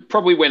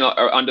probably went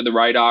under the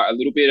radar a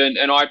little bit,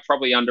 and I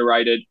probably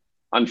underrated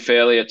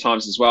unfairly at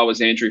times as well,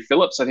 was Andrew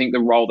Phillips. I think the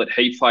role that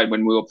he played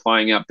when we were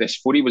playing our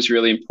best footy was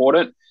really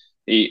important.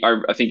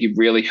 I think he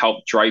really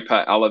helped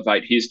Draper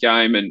elevate his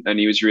game, and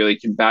he was really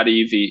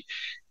combative. He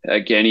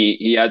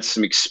had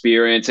some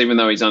experience, even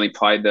though he's only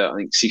played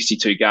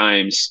 62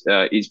 games.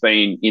 He's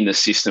been in the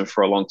system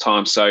for a long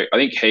time. So I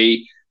think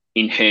he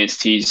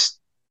enhanced his,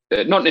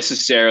 not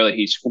necessarily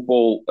his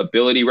football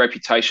ability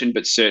reputation,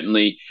 but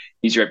certainly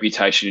his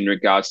reputation in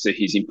regards to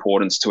his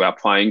importance to our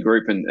playing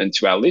group and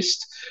to our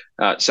list.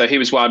 So he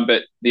was one,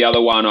 but the other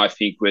one I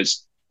think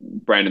was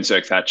Brandon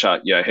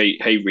Zerk-Thatcher.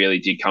 He really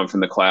did come from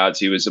the clouds.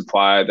 He was a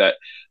player that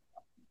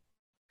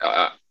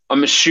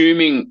I'm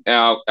assuming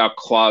our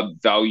club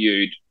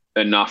valued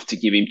enough to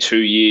give him 2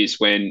 years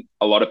when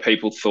a lot of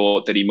people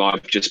thought that he might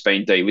have just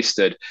been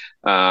delisted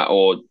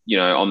or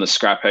on the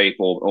scrap heap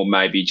or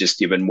maybe just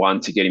given 1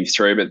 to get him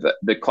through. But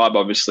the club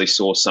obviously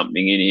saw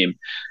something in him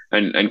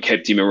and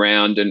kept him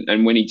around.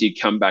 And when he did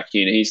come back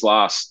in, his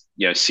last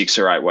 6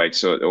 or 8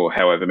 weeks or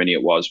however many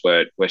it was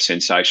were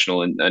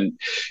sensational and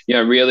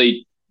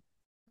really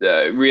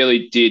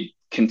did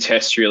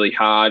contest really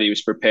hard. He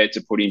was prepared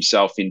to put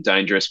himself in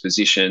dangerous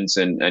positions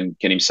and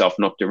get himself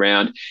knocked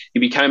around.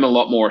 He became a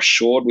lot more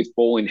assured with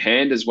ball in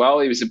hand as well.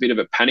 He was a bit of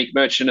a panic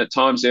merchant at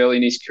times early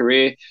in his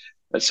career.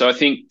 So I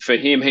think for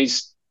him,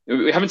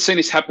 we haven't seen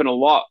this happen a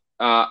lot,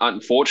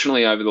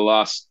 unfortunately, over the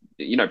last,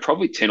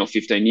 probably 10 or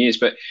 15 years.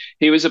 But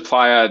he was a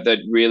player that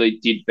really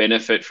did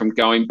benefit from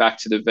going back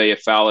to the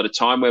VFL at a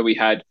time where we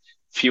had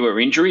fewer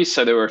injuries.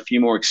 So there were a few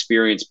more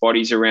experienced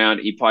bodies around.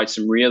 He played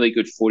some really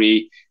good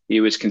footy. He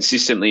was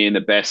consistently in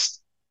the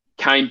best,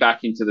 came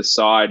back into the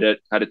side at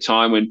a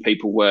time when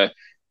people were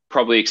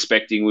probably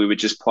expecting we would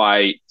just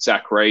play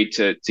Zach Reid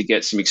to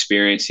get some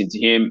experience into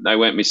him. They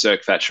went with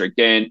Zerk-Thatcher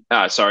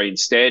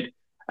instead.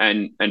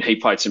 And he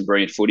played some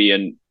brilliant footy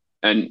and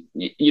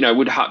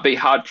would be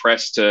hard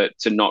pressed to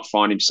not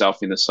find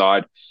himself in the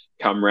side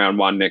come round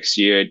one next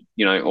year,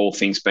 all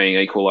things being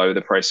equal over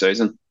the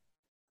preseason.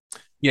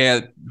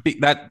 Yeah,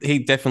 that he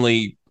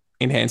definitely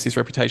enhanced his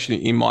reputation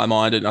in my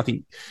mind. And I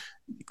think,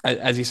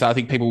 as you say, I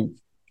think people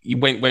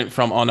went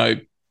from, oh no,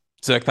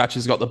 Zerk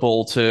Thatcher's got the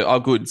ball to, oh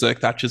good, Zerk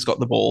Thatcher's got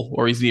the ball,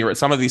 or he's near it.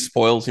 Some of these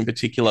spoils in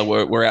particular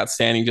were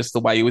outstanding, just the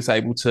way he was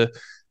able to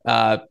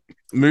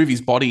move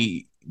his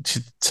body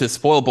to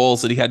spoil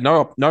balls that he had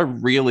no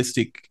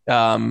realistic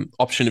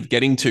option of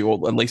getting to,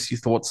 or at least you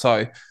thought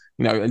so.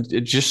 And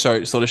it just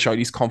sort of showed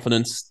his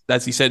confidence,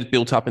 as he said,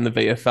 built up in the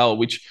VFL,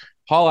 which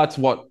highlights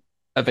what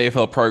a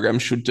VFL program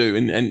should do,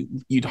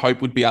 and you'd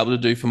hope would be able to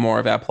do for more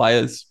of our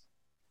players.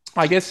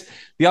 I guess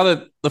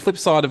the flip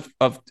side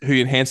of who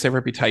enhance their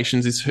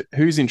reputations is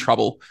who's in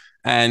trouble.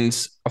 And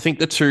I think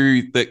the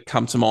two that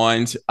come to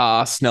mind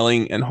are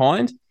Snelling and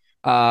Hind.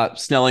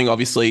 Snelling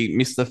obviously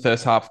missed the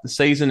first half of the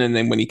season, and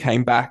then when he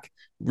came back,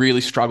 really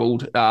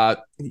struggled.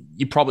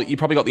 You probably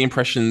got the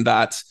impression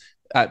that,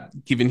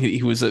 given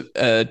he was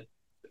a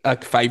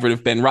favourite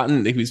of Ben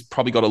Rutten, he's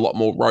probably got a lot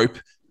more rope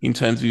in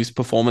terms of his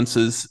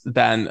performances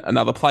than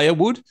another player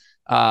would.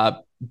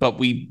 But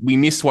we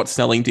missed what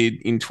Snelling did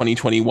in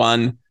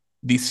 2021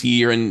 this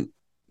year, and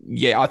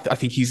yeah, I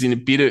think he's in a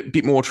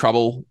bit more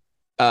trouble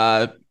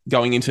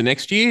going into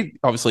next year.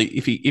 Obviously,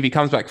 if he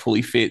comes back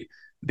fully fit,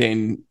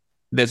 then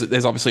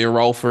there's obviously a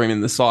role for him in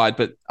the side,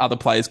 but other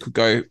players could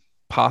go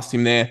past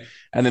him there.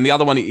 And then the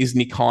other one is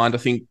Nick Hind. I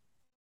think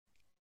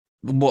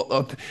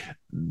what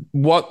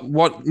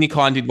Nick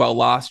Hind did well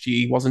last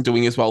year, he wasn't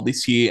doing as well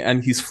this year,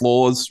 and his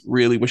flaws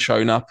really were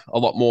shown up a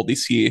lot more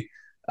this year,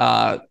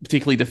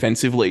 particularly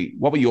defensively.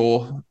 What were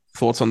your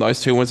thoughts on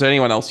those two? Was there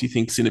anyone else you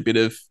think's in a bit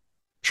of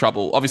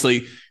trouble?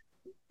 Obviously,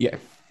 yeah.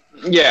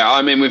 Yeah,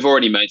 I mean, we've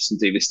already made some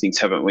delistings,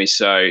 haven't we?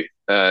 So,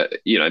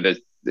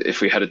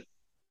 if we had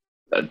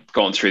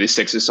gone through this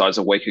exercise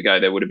a week ago,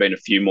 there would have been a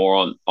few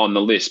more on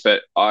the list.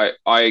 But I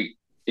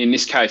in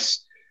this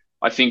case,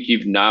 I think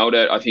you've nailed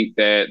it. I think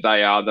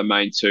they are the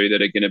main two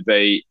that are going to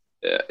be,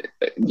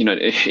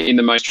 in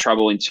the most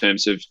trouble in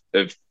terms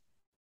of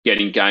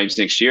getting games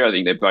next year. I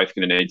think they're both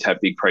going to need to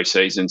have big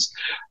pre-seasons.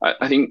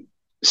 I think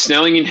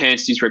Snelling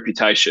enhanced his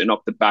reputation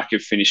off the back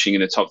of finishing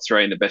in the top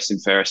three and the best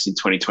and fairest in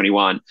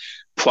 2021,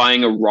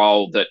 playing a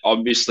role that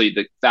obviously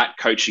that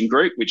coaching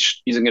group,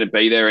 which isn't going to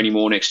be there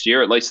anymore next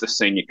year, at least the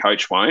senior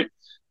coach won't,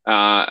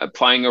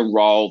 playing a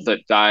role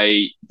that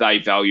they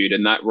valued,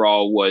 and that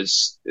role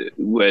was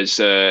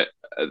the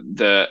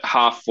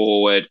half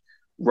forward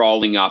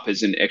rolling up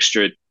as an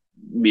extra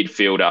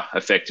midfielder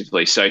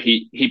effectively. So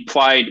he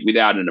played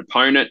without an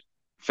opponent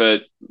for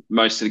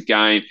most of the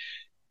game.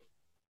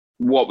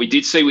 What we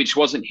did see, which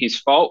wasn't his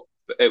fault,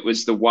 it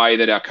was the way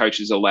that our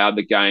coaches allowed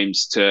the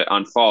games to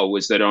unfold,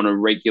 was that on a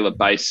regular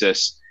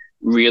basis,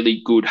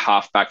 really good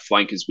halfback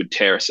flankers would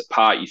tear us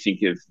apart. You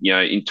think of,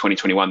 in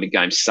 2021, the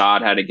game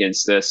Sard had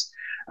against us,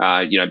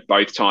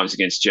 both times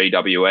against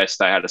GWS,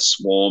 they had a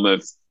swarm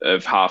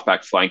of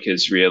halfback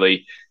flankers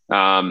really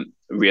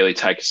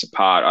take us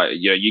apart.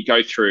 You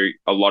go through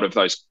a lot of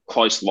those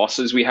close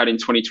losses we had in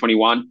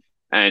 2021,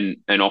 and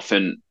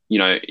often,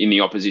 in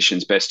the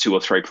opposition's best two or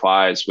three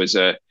players was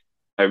a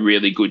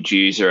really good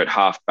user at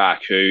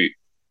halfback who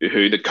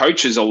the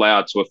coaches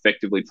allowed to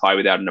effectively play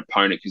without an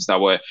opponent because they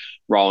were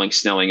rolling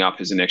Snelling up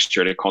as an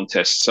extra to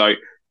contest. So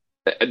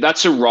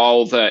that's a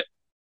role that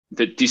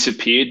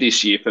disappeared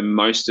this year for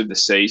most of the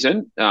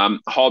season.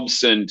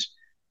 Hobbs and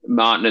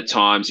Martin at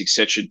times,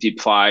 etc., did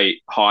play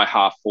high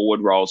half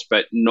forward roles,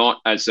 but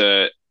not as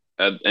an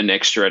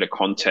extra at a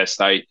contest.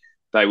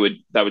 They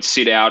would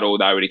sit out, or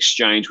they would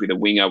exchange with a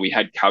winger. We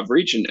had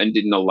coverage and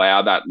didn't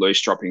allow that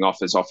loose dropping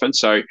off as often.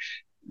 So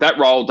that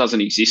role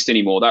doesn't exist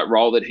anymore. That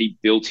role that he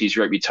built his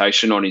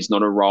reputation on is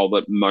not a role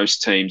that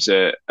most teams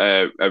are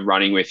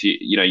running with.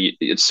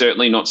 It's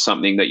certainly not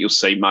something that you'll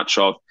see much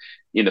of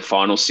in the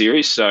final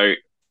series. So,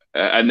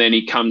 and then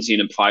he comes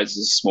in and plays as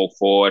a small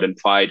forward and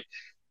played,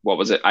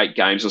 8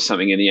 games or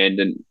something in the end,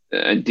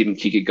 and didn't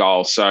kick a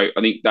goal. So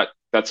I think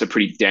that's a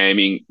pretty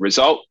damning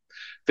result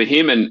for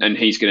him, and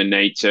he's going to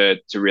need to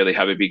really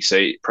have a big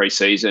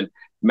pre-season.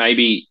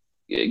 Maybe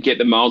get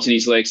the miles in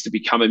his legs to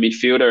become a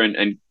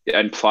midfielder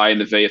and play in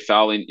the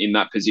VFL in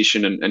that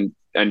position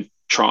and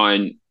try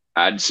and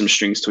add some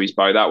strings to his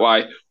bow that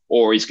way,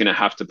 or he's going to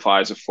have to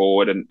play as a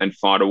forward and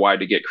find a way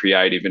to get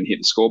creative and hit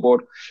the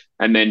scoreboard.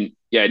 And then,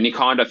 Nick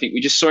Hind, I think we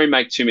just saw him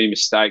make too many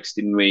mistakes,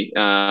 didn't we?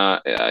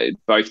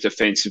 Both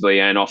defensively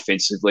and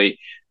offensively.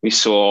 We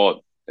saw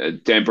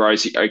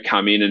D'Ambrosio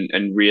come in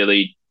and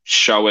really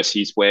show us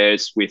his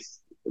wares with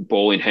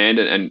ball in hand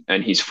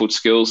and his foot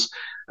skills.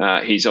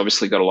 He's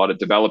obviously got a lot of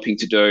developing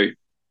to do.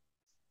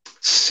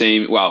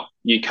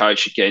 New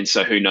coach again,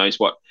 so who knows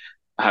what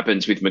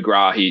happens with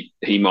McGrath.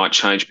 He might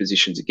change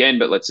positions again,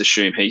 but let's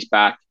assume he's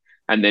back.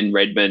 And then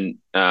Redman,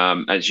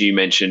 as you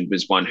mentioned,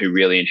 was one who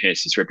really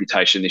enhanced his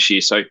reputation this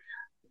year. So,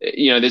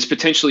 there's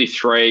potentially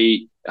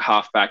 3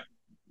 halfback,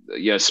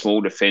 small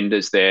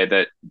defenders there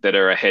that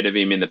are ahead of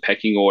him in the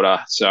pecking order.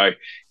 So,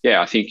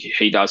 I think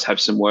he does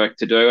have some work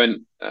to do.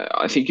 And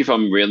I think if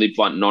I'm really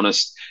blunt and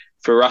honest,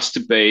 for us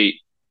to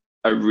be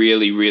a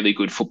really, really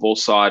good football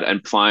side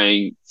and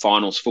playing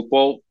finals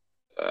football,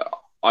 uh,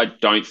 I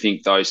don't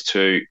think those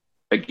two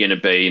are going to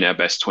be in our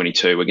best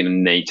 22. We're going to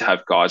need to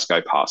have guys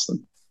go past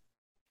them.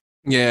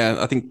 Yeah,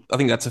 I think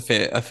that's a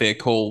fair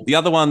call. The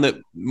other one that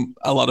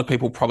a lot of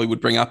people probably would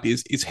bring up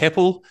is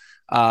Heppel.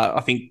 I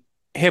think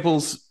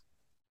Heppel's.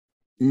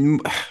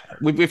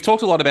 We've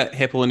talked a lot about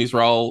Heppel and his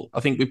role.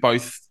 I think we've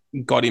both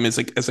got him as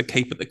a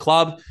keep at the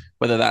club.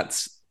 Whether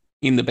that's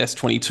in the best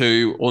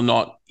 22 or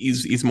not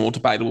is more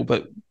debatable.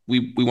 But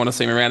we want to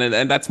see him around,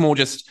 and that's more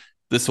just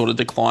the sort of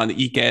decline that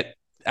you get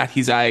at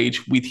his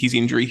age with his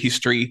injury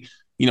history.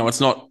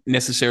 It's not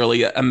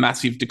necessarily a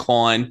massive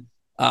decline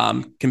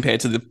compared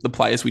to the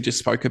players we just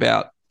spoke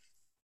about.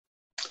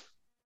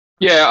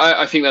 Yeah,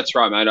 I think that's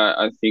right, mate.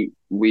 I think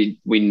we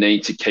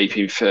need to keep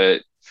him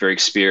for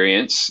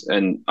experience,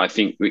 and I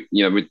think we're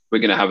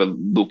going to have a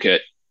look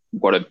at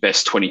what a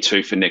best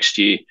 22 for next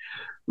year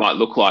might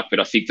look like. But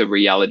I think the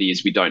reality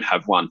is we don't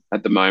have one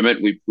at the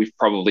moment. We've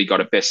probably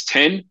got a best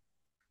 10,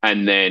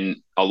 and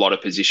then a lot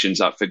of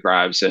positions up for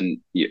grabs. And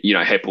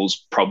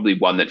Heppel's probably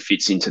one that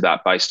fits into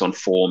that based on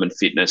form and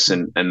fitness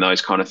and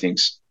those kind of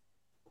things.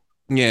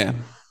 Yeah.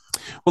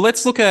 Well,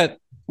 let's look at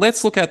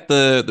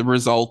the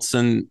results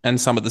and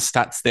some of the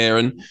stats there.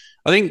 And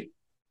I think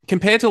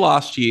compared to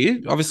last year,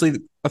 obviously,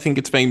 I think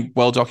it's been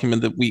well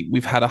documented that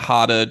we've had a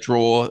harder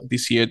draw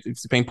this year.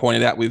 It's been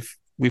pointed out we've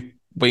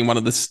been one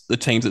of the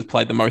teams that's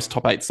played the most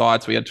top 8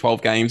 sides. We had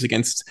 12 games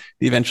against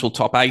the eventual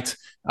top 8,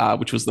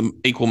 which was the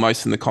equal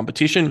most in the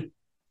competition.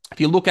 If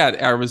you look at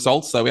our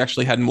results, though, we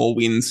actually had more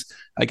wins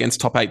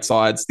against top 8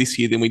 sides this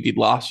year than we did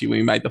last year when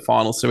we made the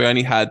final. So we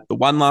only had the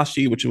one last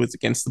year, which was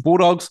against the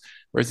Bulldogs,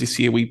 whereas this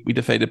year we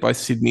defeated both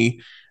Sydney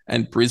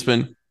and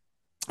Brisbane.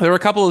 There were a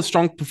couple of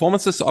strong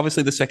performances. So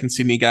obviously, the second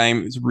Sydney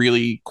game is a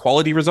really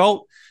quality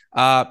result.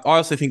 I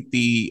also think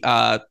the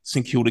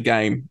St Kilda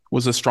game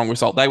was a strong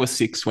result. They were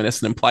 6 when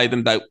Essendon played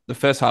them. The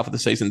first half of the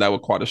season, they were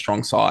quite a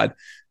strong side.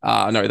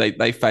 I know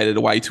they faded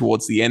away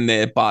towards the end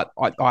there, but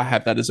I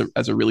have that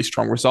as a really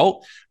strong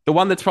result. The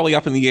one that's probably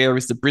up in the air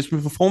is the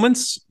Brisbane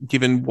performance,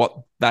 given what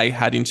they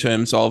had in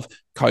terms of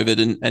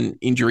COVID and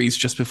injuries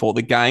just before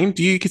the game.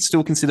 Do you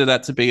still consider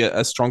that to be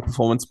a strong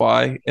performance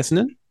by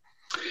Essendon?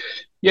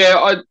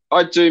 Yeah,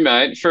 I do,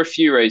 mate, for a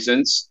few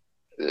reasons.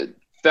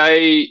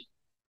 They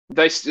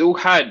they still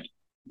had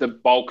the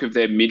bulk of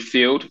their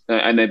midfield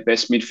and their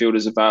best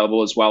midfielders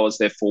available, as well as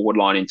their forward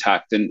line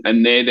intact,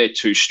 and they're their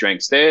two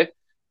strengths. Their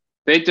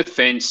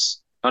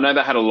defence, I know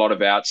they had a lot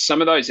of outs.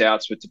 Some of those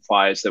outs were to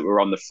players that were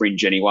on the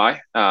fringe anyway.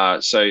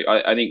 So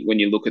I think when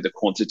you look at the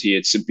quantity,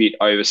 it's a bit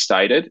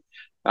overstated.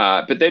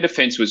 But their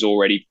defence was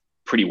already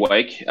pretty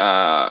weak.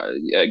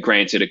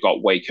 Granted, it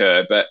got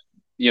weaker, but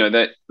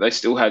that they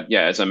still had,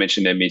 as I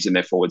mentioned, their mids and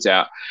their forwards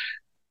out.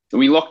 And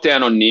we locked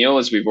down on Neil,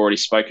 as we've already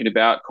spoken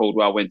about.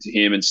 Caldwell went to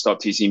him and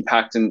stopped his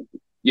impact. And,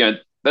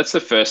 that's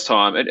the first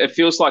time. It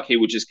feels like he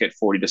would just get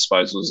 40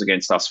 disposals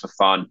against us for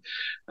fun.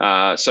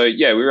 So,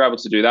 we were able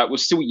to do that. We're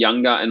still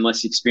younger and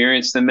less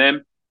experienced than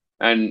them.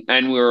 And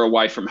we were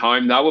away from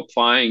home. They were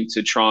playing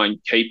to try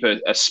and keep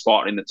a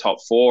spot in the top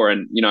 4.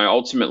 And,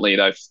 ultimately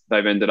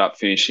they've ended up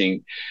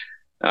finishing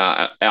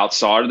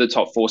outside of the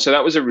top 4. So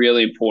that was a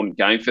really important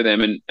game for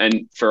them.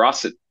 And for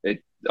us,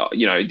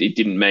 it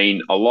didn't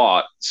mean a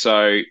lot.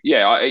 So,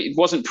 it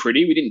wasn't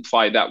pretty. We didn't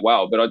play that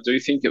well, but I do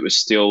think it was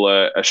still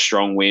a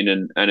strong win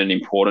and an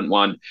important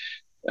one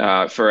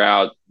for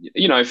our,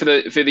 for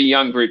the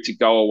young group to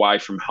go away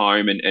from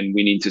home and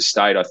win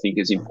interstate, I think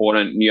is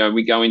important.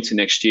 We go into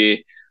next year.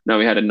 No,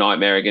 we had a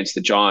nightmare against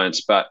the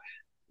Giants, but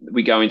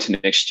we go into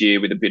next year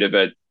with a bit of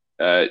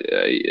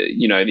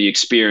the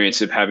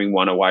experience of having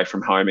won away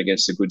from home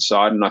against a good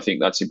side. And I think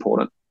that's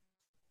important.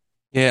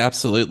 Yeah,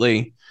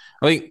 absolutely.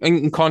 I think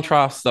in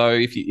contrast, though,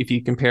 if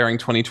you're comparing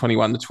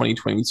 2021 to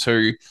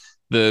 2022,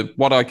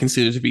 what I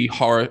consider to be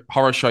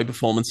horror show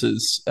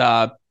performances,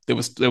 there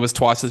was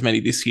twice as many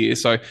this year.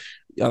 So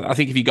I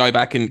think if you go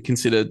back and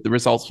consider the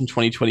results from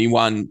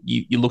 2021,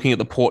 you're looking at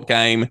the Port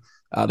game,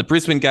 the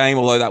Brisbane game,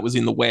 although that was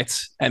in the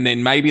wet, and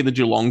then maybe the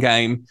Geelong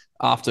game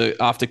after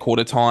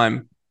quarter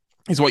time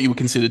is what you would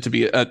consider to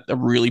be a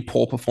really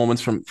poor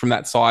performance from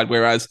that side.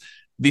 Whereas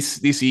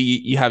this year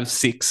you have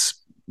 6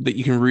 that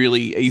you can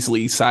really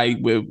easily say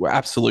were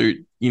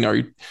absolute,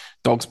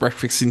 dog's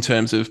breakfast in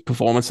terms of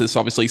performances. So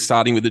obviously,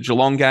 starting with the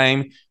Geelong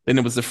game, then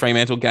it was the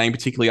Fremantle game,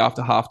 particularly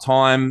after half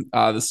time,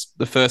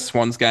 the first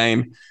Swans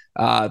game,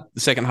 the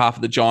second half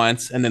of the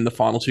Giants, and then the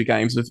final 2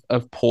 games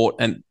of Port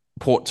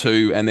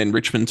 2 and then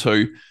Richmond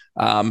 2.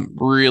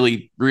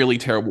 Really, really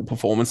terrible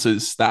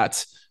performances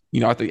that,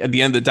 at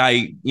the end of the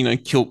day,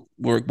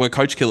 we're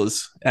coach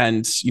killers,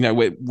 and,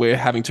 we're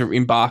having to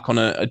embark on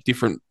a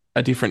different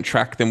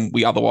track than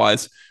we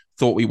otherwise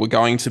thought we were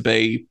going to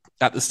be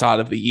at the start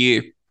of the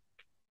year.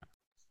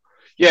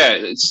 Yeah,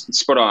 it's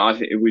spot on. I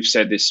think we've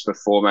said this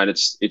before, mate.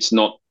 It's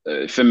not,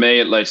 for me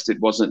at least, it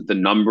wasn't the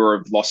number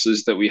of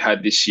losses that we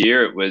had this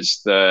year. It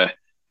was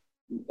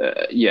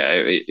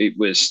it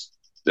was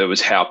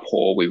how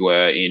poor we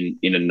were in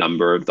a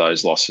number of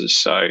those losses.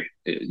 So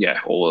yeah,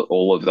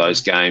 all of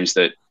those games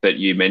that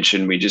you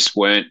mentioned,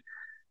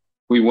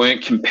 we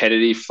weren't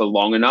competitive for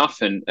long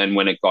enough, and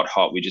when it got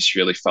hot, we just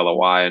really fell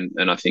away,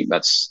 and I think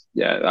that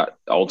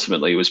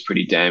ultimately was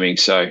pretty damning.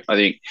 So I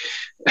think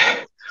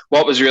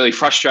what was really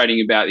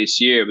frustrating about this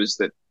year was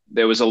that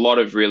there was a lot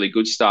of really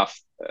good stuff.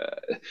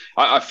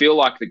 I feel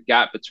like the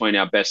gap between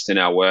our best and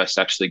our worst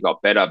actually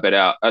got better, but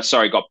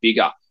got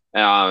bigger.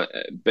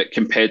 But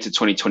compared to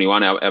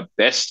 2021, our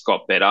best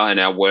got better and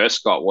our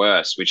worst got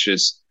worse, which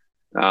is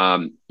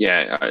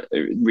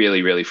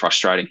really, really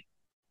frustrating.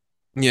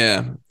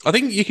 Yeah, I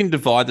think you can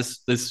divide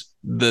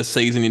the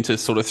season into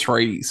sort of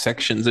three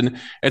sections, and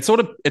it's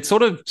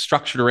sort of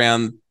structured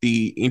around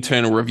the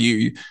internal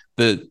review,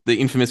 the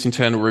infamous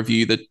internal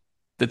review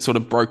that sort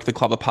of broke the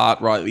club apart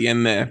right at the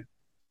end there.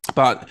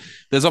 But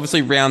there's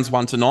obviously rounds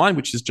 1 to 9,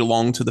 which is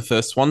Geelong to the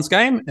first Swans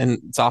game, and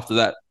it's after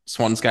that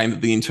Swans game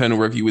that the internal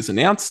review is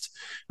announced.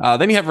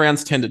 Then you have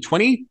rounds 10 to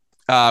 20,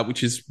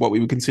 which is what we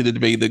would consider to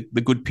be the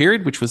good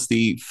period, which was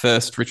the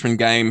first Richmond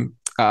game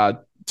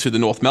to the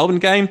North Melbourne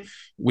game,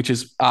 which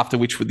is after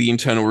which the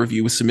internal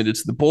review was submitted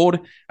to the board.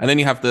 And then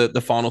you have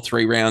the final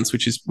 3 rounds,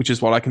 which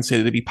is what I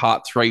consider to be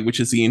part 3, which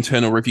is the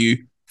internal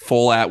review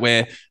fallout,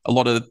 where a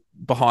lot of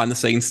behind the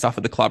scenes stuff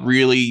at the club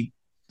really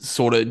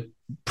sort of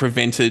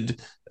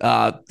prevented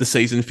the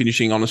season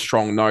finishing on a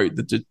strong note.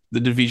 The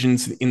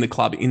divisions in the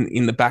club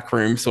in the back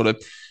room sort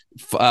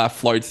of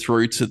flowed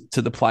through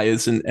to the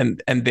players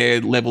and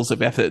their levels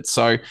of effort.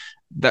 So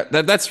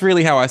that's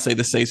really how I see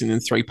the season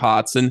in 3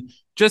 parts. And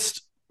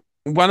just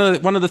one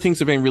of the things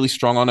we've been really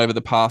strong on over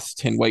the past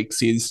 10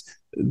 weeks is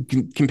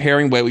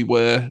comparing where we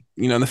were,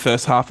 in the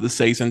first half of the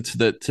season to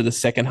the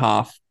second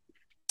half.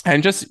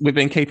 And just we've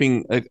been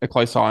keeping a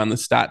close eye on the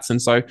stats.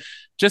 And so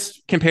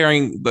just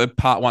comparing the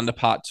part 1 to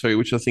part 2,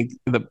 which I think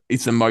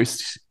is the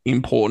most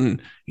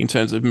important in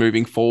terms of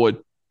moving forward,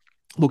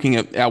 looking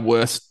at our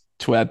worst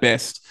to our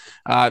best.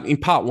 In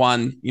part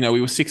 1, we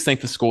were 16th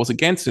for scores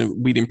against,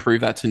 and we'd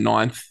improve that to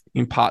 9th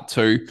in part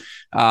 2.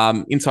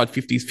 Inside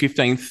 50s,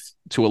 15th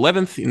to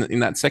 11th in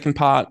that second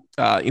part.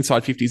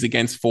 Inside 50s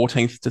against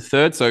 14th to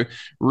 3rd. So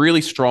really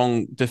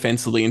strong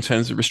defensively in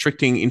terms of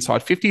restricting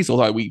inside 50s,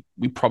 although we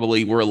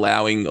probably were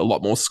allowing a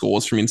lot more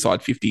scores from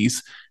inside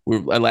 50s.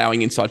 We're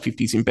allowing inside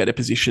 50s in better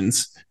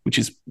positions, which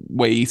is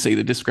where you see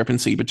the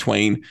discrepancy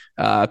between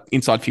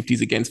inside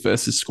 50s against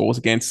versus scores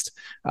against.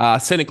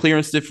 Centre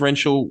clearance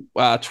differential,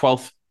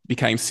 12th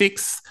became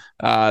 6th.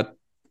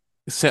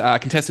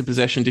 Contested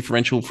possession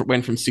differential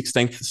went from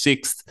 16th to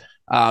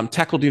 6th.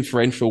 Tackle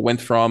differential went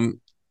from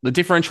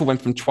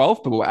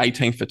 12th, but we were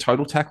 18th for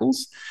total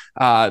tackles.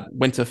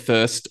 Went to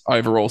 1st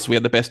overall, so we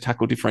had the best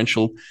tackle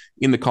differential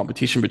in the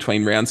competition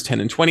between rounds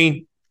 10 and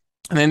 20.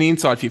 And then the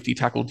inside 50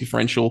 tackle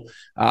differential,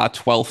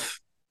 12th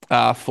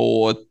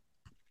for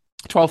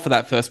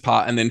that first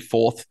part, and then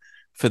 4th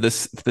for the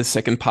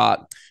second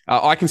part.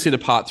 I consider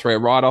part 3 a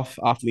write-off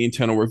after the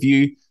internal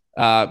review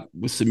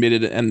was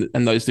submitted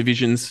and those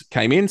divisions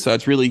came in. So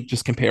it's really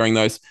just comparing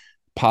those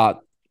part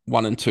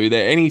 1 and 2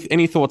 there.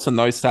 Any thoughts on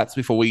those stats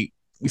before we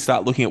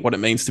start looking at what it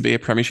means to be a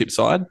premiership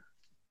side?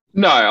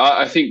 No,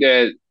 I think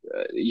that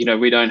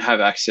we don't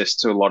have access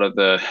to a lot of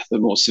the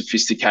more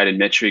sophisticated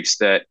metrics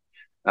that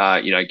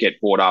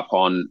get brought up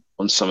on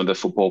some of the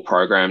football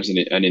programs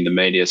and in the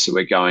media. So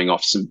we're going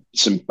off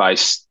some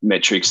base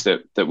metrics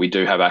that we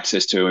do have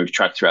access to and we've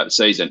tracked throughout the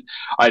season.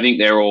 I think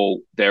they're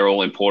all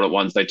important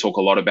ones. They talk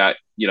a lot about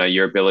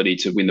your ability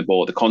to win the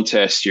ball at the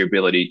contest, your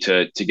ability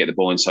to get the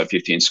ball inside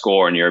 50 and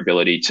score, and your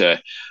ability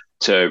to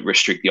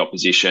restrict the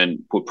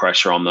opposition, put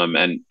pressure on them,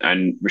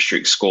 and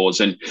restrict scores.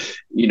 And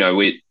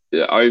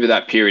over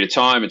that period of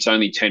time, it's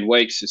only 10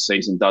 weeks. The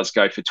season does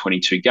go for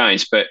 22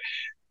 games, but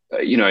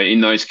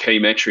in those key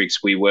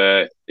metrics, we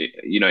were,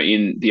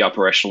 in the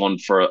upper echelon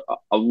for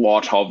a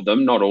lot of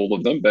them, not all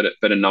of them,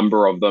 but a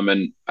number of them.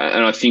 And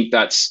I think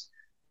that's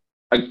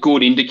a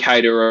good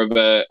indicator of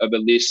a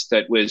list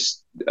that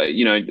was,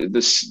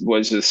 this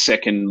was the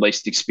second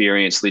least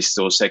experienced list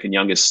or second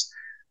youngest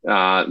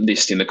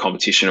list in the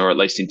competition, or at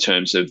least in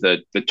terms of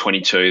the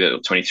 22 or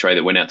 23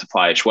 that went out to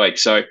play each week.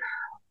 So,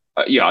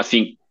 I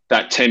think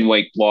that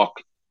 10-week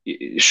block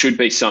should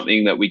be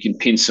something that we can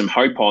pin some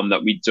hope on,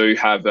 that we do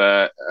have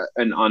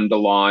an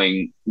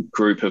underlying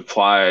group of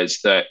players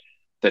that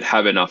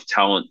have enough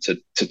talent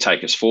to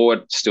take us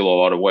forward. Still a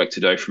lot of work to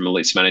do from a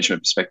list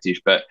management perspective,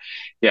 but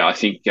I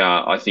think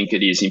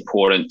it is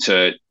important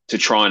to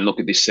try and look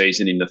at this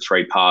season in the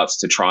 3 parts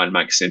to try and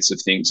make sense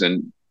of things.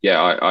 And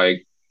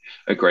I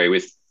agree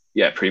with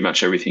pretty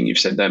much everything you've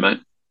said there, mate.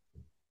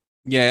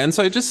 Yeah, and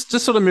so just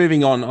sort of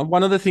moving on,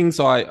 one of the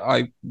things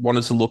I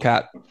wanted to look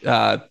at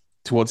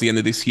towards the end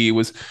of this year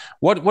was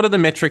what are the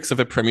metrics of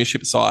a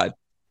premiership side,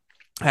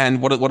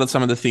 and what are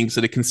some of the things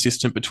that are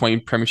consistent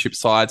between premiership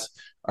sides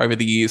over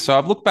the years. So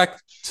I've looked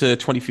back to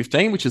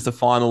 2015, which is the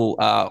final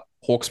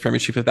Hawks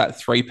premiership of that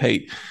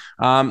three-peat.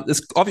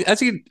 There's,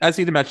 as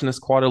you'd imagine, there's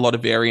quite a lot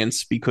of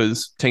variance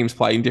because teams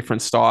play in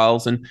different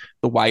styles, and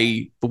the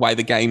way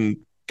the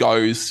game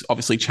goes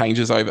obviously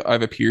changes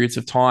over periods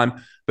of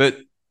time. But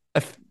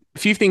a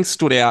few things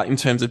stood out in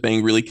terms of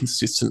being really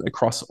consistent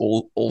across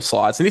all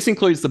sides. And this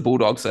includes the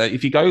Bulldogs.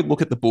 If you go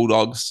look at the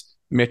Bulldogs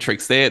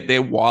metrics,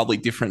 they're wildly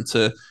different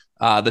to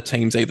the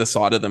teams either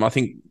side of them. I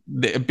think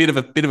they're a bit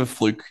of a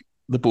fluke,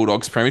 the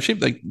Bulldogs premiership,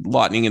 the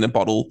lightning in a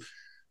bottle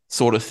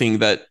sort of thing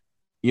that,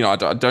 I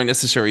don't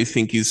necessarily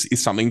think is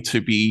something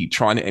to be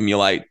trying to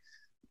emulate.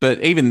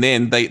 But even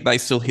then, they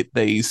still hit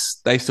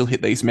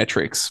these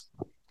metrics.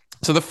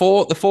 So the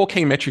four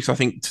key metrics, I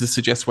think, to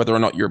suggest whether or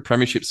not you're a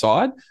premiership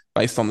side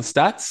based on the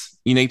stats: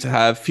 you need to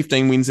have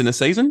 15 wins in a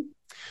season.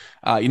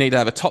 You need to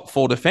have a top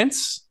 4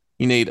 defense.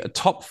 You need a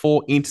top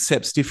 4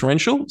 intercepts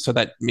differential. So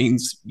that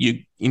means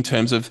in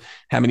terms of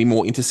how many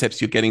more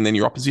intercepts you're getting than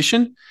your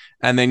opposition.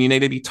 And then you need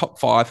to be top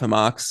 5 for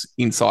marks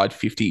inside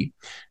 50.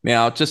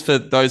 Now, just for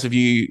those of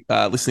you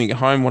listening at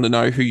home, want to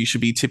know who you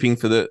should be tipping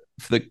for the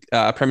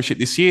premiership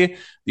this year.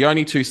 The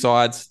only 2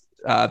 sides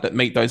that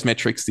meet those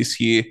metrics this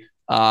year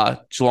are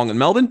Geelong and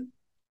Melbourne.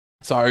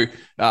 So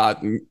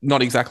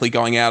not exactly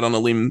going out on a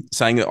limb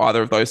saying that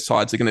either of those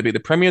sides are going to be the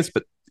premiers,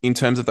 but in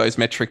terms of those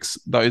metrics,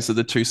 those are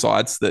the 2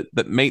 sides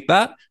that meet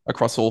that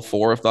across all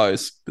 4 of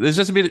those. But there's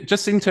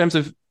just in terms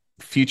of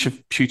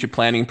future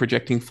planning,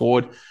 projecting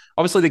forward.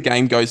 Obviously, the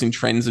game goes in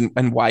trends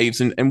and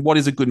waves, and what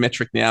is a good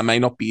metric now may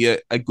not be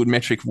a good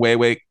metric where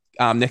we're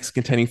next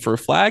contending for a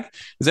flag.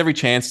 There's every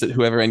chance that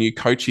whoever our new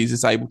coach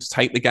is able to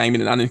take the game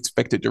in an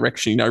unexpected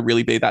direction,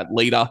 really be that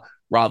leader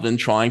rather than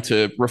trying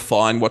to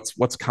refine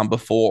what's come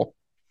before.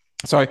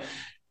 So,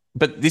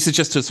 but this is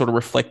just to sort of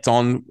reflect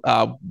on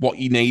what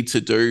you need to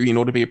do in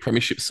order to be a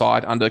premiership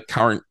side under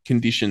current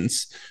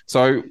conditions.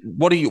 So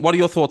what are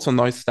your thoughts on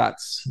those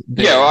stats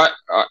there? Yeah,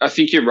 I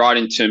think you're right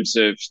in terms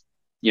of,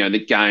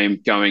 the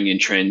game going in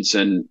trends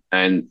and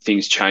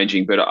things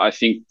changing. But I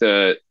think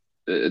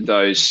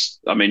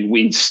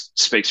wins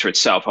speaks for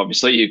itself.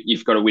 Obviously,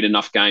 you've got to win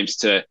enough games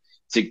to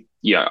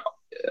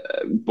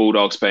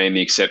Bulldogs being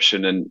the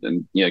exception,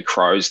 and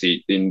Crows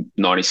in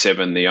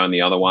 '97 the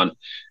only other one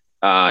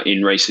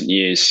in recent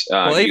years.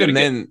 Well, even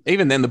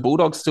then, the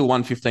Bulldogs still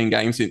won 15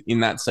 games in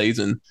that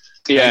season.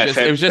 Yeah,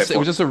 it was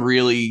just a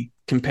really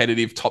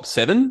competitive top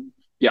 7.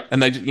 Yeah,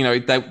 and they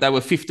were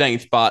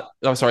 15th, but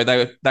they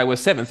were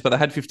 7th, but they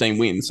had 15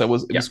 wins. So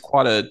it was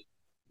quite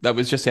that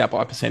was just out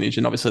by percentage,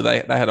 and obviously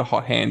they had a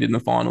hot hand in the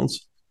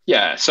finals.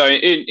 Yeah, so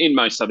in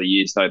most other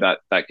years though,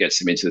 that gets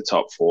them into the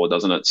top 4,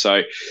 doesn't it?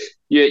 So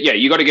yeah,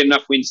 you got to get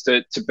enough wins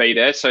to be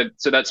there. So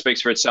that speaks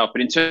for itself.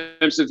 But in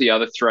terms of the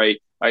other 3,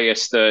 I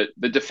guess the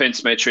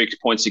defense metrics,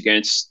 points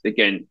against,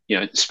 again,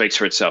 speaks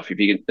for itself. If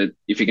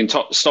you can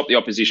stop the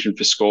opposition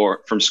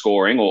from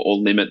scoring or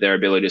limit their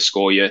ability to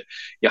score, you're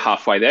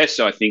halfway there.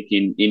 So I think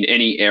in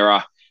any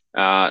era,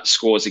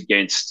 scores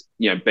against,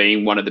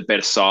 being one of the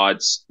better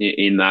sides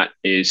in that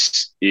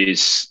is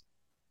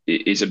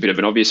a bit of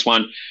an obvious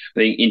one. I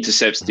think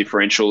intercepts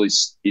differential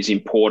is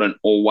important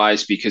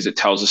always, because it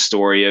tells a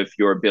story of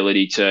your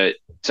ability to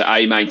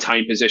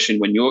maintain possession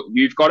when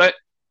you've got it,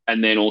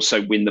 and then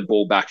also win the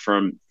ball back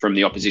from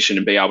the opposition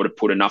and be able to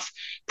put enough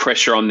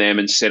pressure on them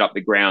and set up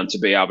the ground to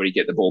be able to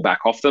get the ball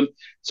back off them.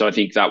 So I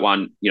think that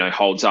one,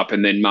 holds up.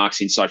 And then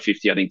marks inside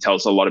 50, I think,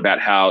 tells a lot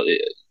about how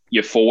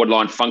your forward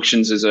line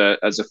functions as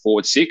a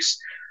forward 6.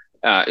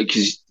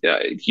 Because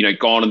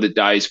gone are the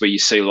days where you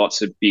see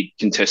lots of big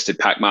contested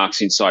pack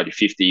marks inside your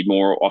 50.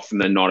 More often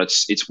than not,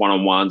 it's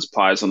one-on-ones,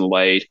 players on the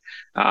lead,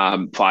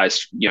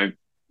 players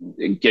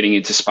getting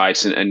into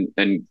space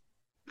and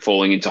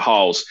falling into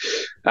holes.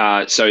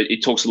 So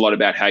it talks a lot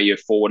about how your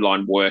forward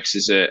line works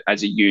as a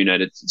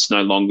unit. It's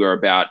no longer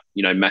about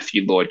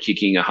Matthew Lloyd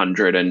kicking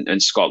 100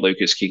 and Scott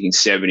Lucas kicking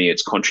 70.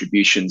 It's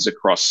contributions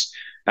across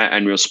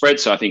and real spread.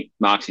 So I think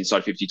marks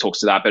inside 50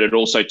 talks to that, but it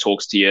also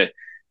talks to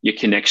your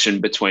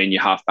connection between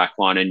your half-back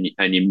line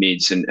and your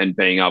mids and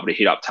being able to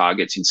hit up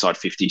targets inside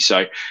 50.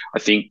 So I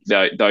think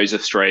those are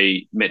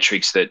 3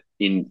 metrics that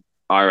in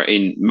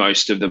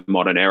most of the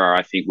modern era,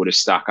 I think would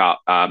stack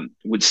up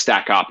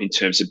in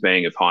terms of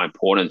being of high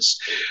importance.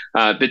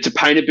 But to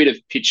paint a bit of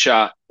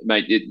picture,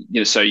 mate,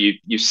 so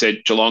you've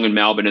said Geelong and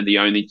Melbourne are the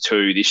only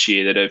 2 this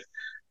year that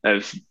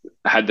have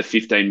had the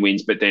 15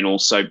 wins, but then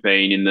also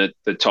been in the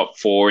top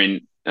 4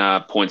 in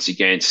points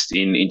against,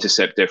 in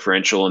intercept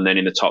differential, and then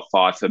in the top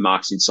 5 for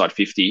marks inside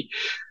 50.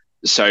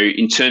 So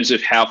in terms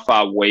of how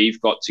far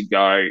we've got to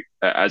go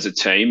as a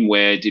team,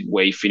 where did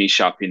we finish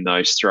up in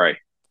those 3?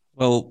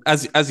 Well,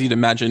 as you'd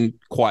imagine,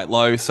 quite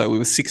low. So we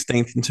were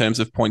 16th in terms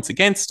of points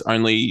against.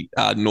 Only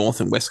North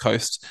and West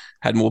Coast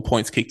had more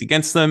points kicked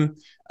against them.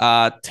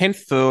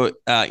 10th for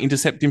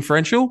intercept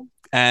differential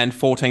and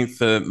 14th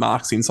for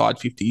marks inside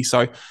 50.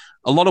 So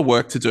a lot of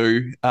work to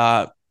do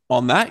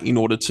on that in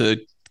order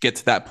to get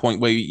to that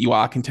point where you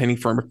are contending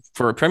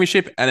for a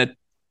premiership. And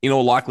in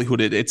all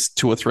likelihood, it's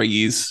 2 or 3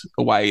 years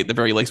away at the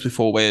very least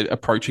before we're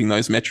approaching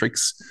those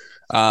metrics,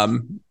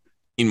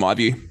 in my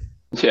view.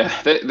 Yeah,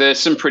 there's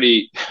some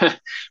pretty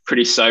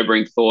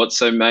sobering thoughts.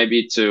 So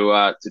maybe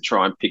to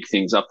try and pick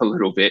things up a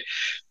little bit.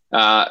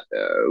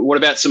 What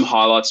about some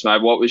highlights,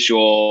 mate? What was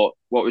your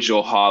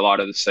highlight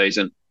of the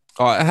season?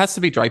 Oh, it has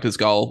to be Draper's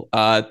goal.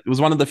 It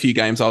was one of the few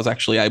games I was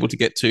actually able to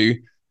get to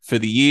for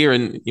the year,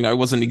 and it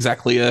wasn't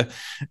exactly a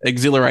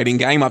exhilarating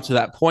game up to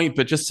that point,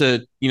 but just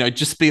to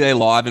just be there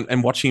live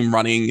and watch him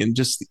running, and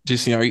just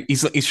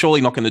he's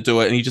surely not going to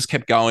do it, and he just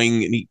kept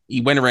going, and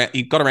he went around,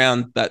 he got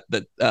around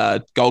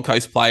that Gold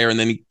Coast player, and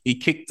then he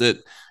kicked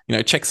it,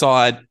 check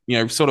side,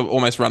 sort of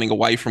almost running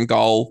away from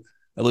goal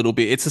a little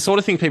bit. It's the sort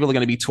of thing people are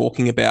going to be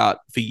talking about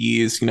for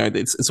years.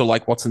 It's sort of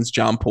like Watson's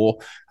jump or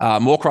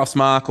Moorcroft's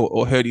mark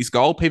or Hurdy's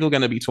goal. People are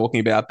going to be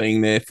talking about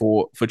being there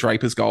for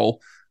Draper's goal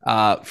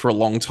for a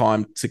long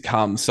time to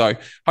come. So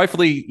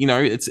hopefully,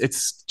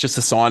 it's just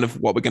a sign of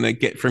what we're going to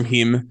get from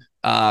him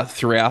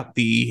throughout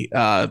the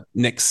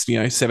next,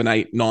 7,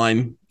 8,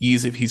 9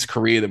 years of his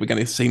career, that we're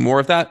going to see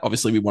more of that.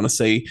 Obviously, we want to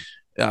see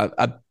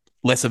a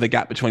less of a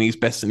gap between his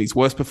best and his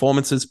worst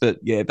performances, but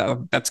yeah,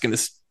 that's going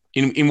to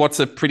in what's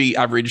a pretty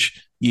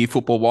average year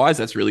football wise,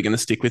 that's really going to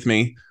stick with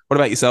me. What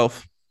about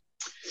yourself?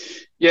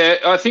 Yeah,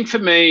 I think for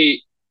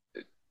me,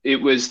 it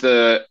was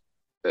the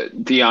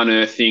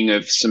unearthing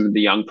of some of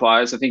the young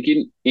players. I think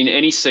in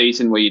any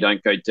season where you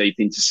don't go deep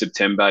into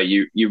September,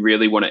 you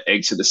really want to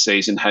exit the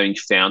season having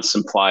found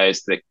some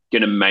players that are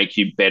going to make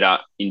you better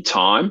in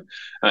time.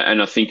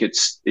 And I think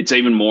it's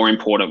even more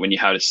important when you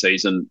had a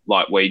season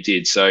like we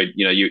did. So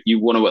you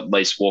want to at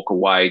least walk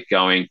away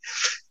going,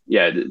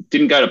 yeah, it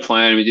didn't go to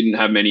plan. We didn't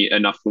have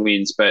enough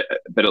wins, but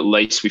at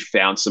least we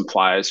found some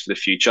players for the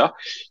future.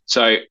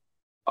 So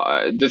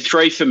the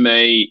three for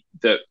me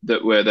that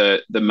were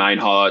the main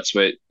highlights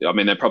were, I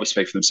mean, they probably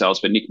speak for themselves,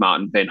 but Nick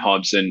Martin, Ben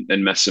Hobbs, and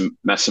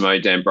Massimo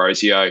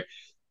D'Ambrosio.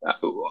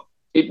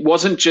 It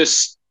wasn't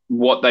just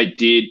what they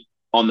did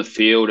on the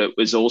field; it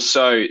was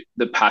also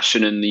the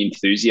passion and the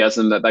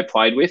enthusiasm that they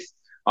played with.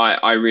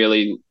 I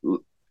really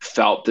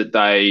felt that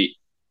they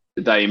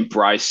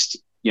embraced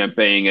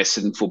being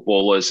Essendon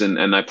footballers,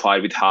 and they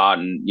played with heart.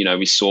 And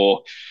we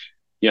saw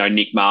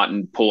Nick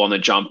Martin pull on the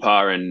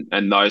jumper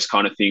and those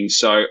kind of things.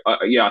 So,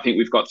 I think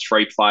we've got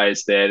three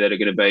players there that are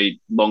going to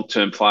be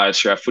long-term players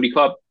for our footy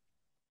club.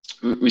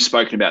 We've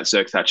spoken about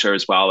Zerk Thatcher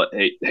as well.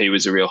 He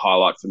was a real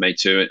highlight for me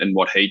too, and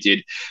what he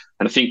did.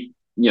 And I think,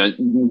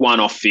 one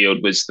off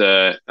field was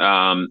the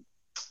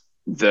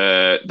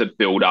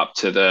build up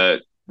to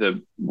the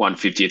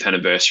 150th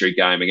anniversary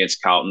game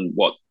against Carlton.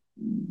 What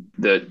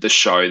the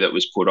show that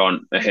was put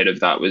on ahead of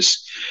that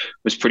was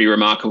pretty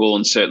remarkable,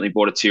 and certainly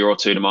brought a tear or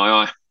two to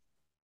my eye.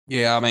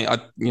 Yeah, I mean,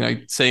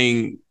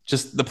 seeing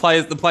just the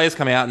players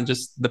come out, and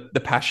just the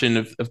passion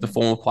of the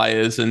former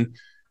players, and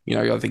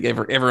I think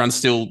everyone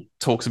still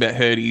talks about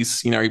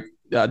Hurdy's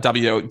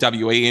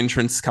WWE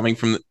entrance coming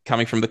from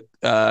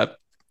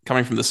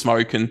the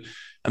smoke and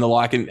the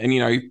like,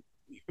 and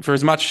for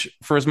as much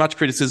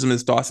criticism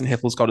as Dyson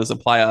Heppell's got as a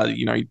player,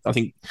 I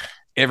think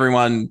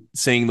everyone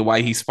seeing the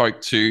way he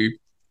spoke to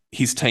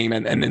his team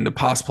and then the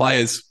past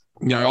players,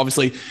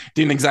 obviously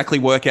didn't exactly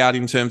work out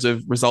in terms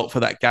of result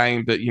for that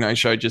game, but,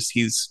 showed just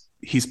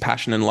his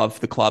passion and love for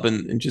the club,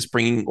 and just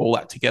bringing all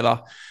that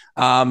together.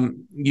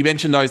 You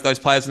mentioned those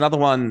players. Another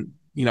one,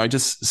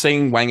 just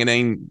seeing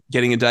Wanganeen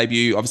getting a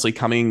debut, obviously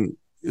came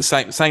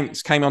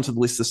onto the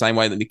list the same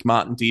way that Nick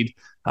Martin did.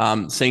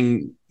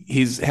 Seeing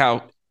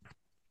how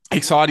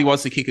excited he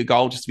was to kick a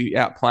goal, just to be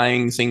out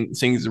playing, seeing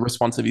the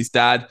response of his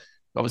dad.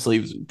 Obviously,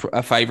 he was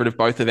a favourite of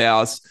both of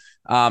ours.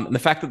 And the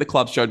fact that the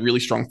club showed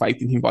really strong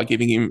faith in him by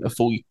giving him a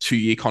full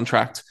 2-year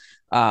contract,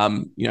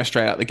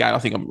 straight out the gate. I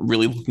think I'm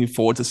really looking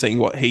forward to seeing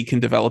what he can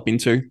develop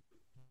into.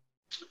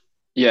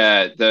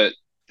 Yeah, the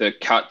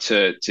cut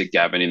to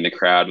Gavin in the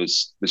crowd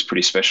was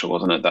pretty special,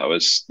 wasn't it? That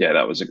was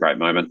a great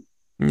moment.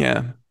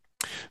 Yeah.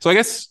 So I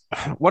guess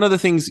one of the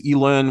things you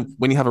learn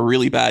when you have a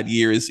really bad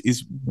year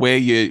is where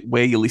your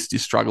list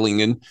is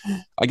struggling, and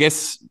I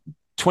guess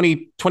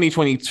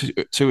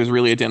 2022 has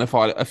really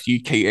identified a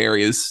few key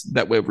areas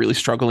that we're really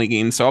struggling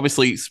in. So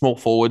obviously, small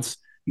forwards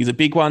is a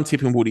big one.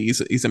 Tip and Woody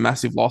is a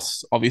massive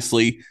loss.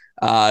 Obviously,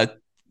 a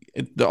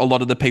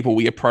lot of the people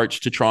we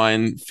approached to try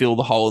and fill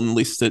the hole in the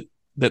list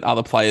that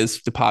other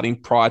players departing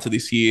prior to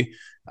this year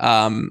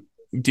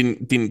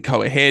didn't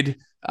go ahead.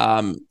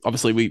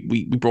 Obviously,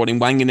 we brought in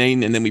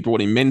Wanganeen, and then we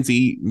brought in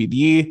Menzie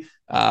mid-year.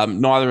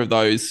 Neither of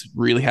those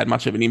really had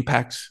much of an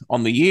impact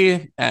on the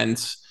year, and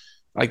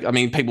I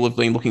mean, people have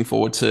been looking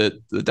forward to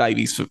the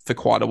Davies for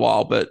quite a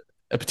while, but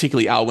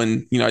particularly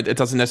Alwyn, it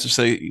doesn't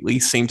necessarily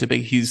seem to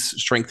be his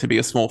strength to be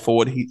a small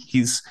forward.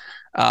 His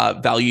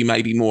value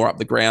may be more up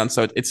the ground,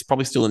 so it's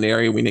probably still an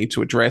area we need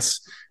to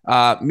address.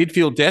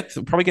 Midfield depth,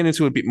 we'll probably get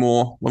into a bit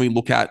more when we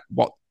look at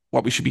what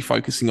we should be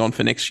focusing on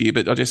for next year,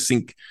 but I just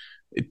think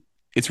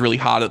it's really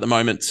hard at the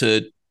moment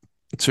to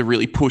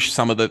really push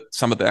some of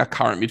our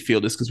current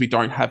midfielders, because we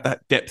don't have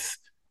that depth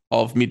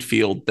of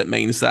midfield that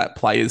means that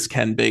players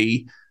can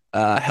be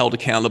held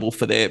accountable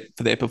for their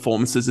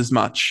performances as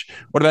much.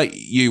 What about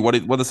you? What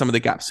are some of the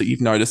gaps that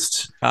you've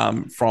noticed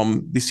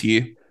from this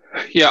year?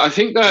 Yeah, I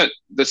think that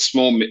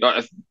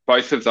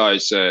both of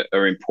those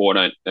are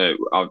important.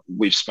 I've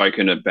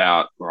spoken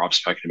about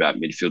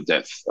midfield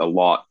depth a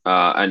lot,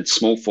 and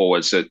small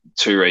forwards are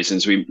two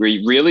reasons. We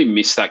really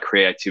miss that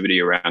creativity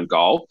around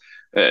goal.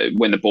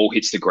 when the ball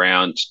hits the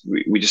ground,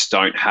 we just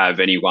don't have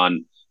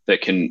anyone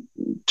that can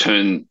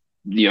turn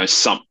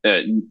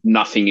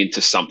nothing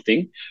into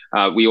something.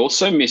 We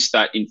also miss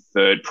that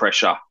inferred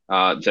pressure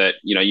that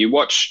you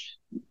watch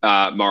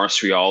Maurice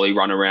Rioli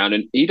run around,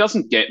 and he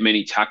doesn't get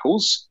many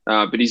tackles,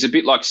 but he's a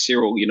bit like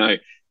Cyril.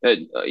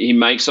 He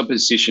makes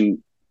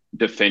opposition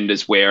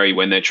defenders wary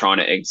when they're trying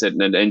to exit,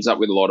 and it ends up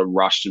with a lot of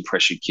rushed and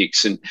pressured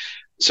kicks. And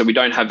so we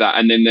don't have that.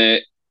 And then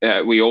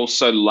we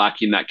also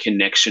lack in that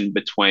connection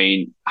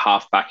between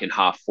half back and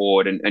half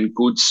forward, and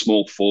good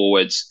small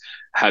forwards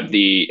have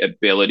the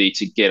ability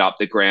to get up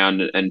the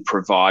ground and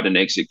provide an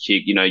exit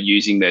kick,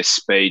 using their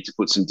speed to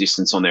put some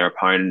distance on their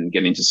opponent and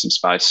get into some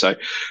space. So,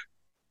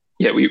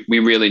 yeah, we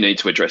really need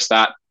to address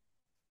that.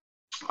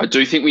 I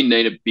do think we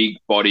need a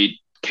big-bodied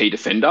key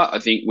defender. I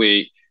think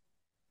we,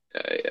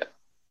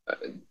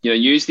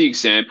 use the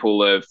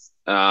example of,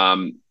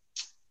 like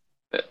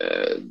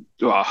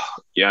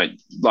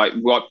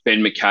what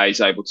Ben McKay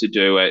is able to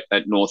do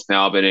at North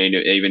Melbourne,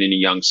 even in a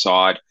young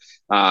side.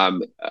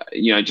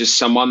 Just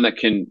someone that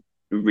can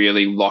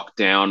really lock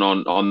down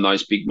on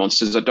those big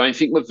monsters. I don't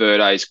think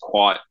Laverde is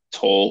quite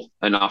tall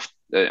enough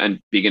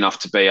and big enough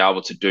to be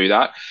able to do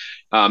that.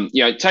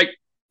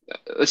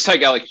 Let's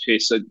take Alex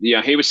Pearce. So,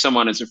 he was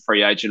someone as a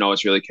free agent I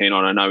was really keen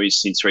on. I know he's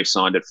since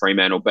re-signed at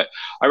Fremantle, but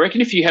I reckon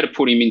if you had to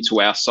put him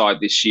into our side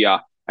this year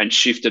and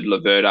shifted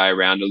Laverde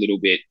around a little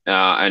bit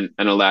and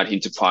allowed him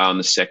to play on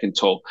the second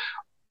tall,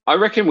 I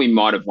reckon we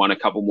might have won a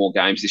couple more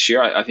games this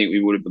year. I think we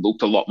would have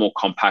looked a lot more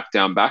compact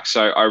down back.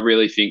 So I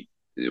really think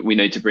we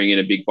need to bring in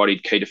a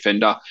big-bodied key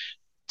defender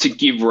to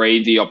give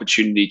Reid the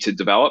opportunity to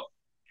develop.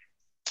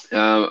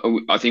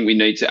 I think we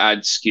need to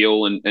add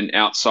skill and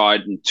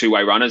outside and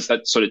two-way runners.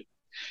 That sort of,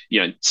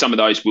 some of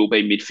those will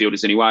be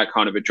midfielders anyway. It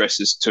kind of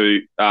addresses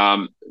 2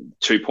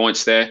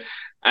 points there.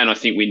 And I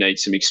think we need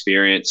some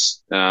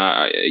experience.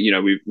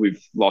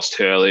 We've lost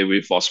Hurley,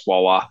 we've lost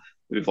Waller,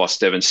 we've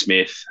lost Devon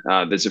Smith.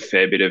 There's a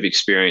fair bit of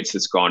experience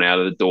that's gone out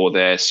of the door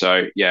there.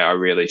 So, yeah, I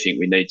really think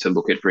we need to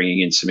look at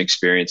bringing in some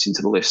experience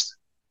into the list.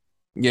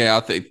 Yeah, I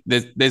think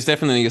there's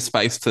definitely a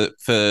space for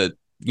the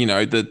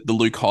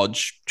Luke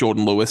Hodge,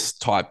 Jordan Lewis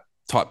type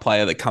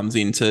player that comes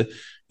in to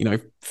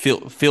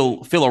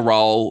fill a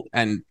role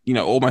and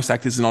almost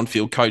act as an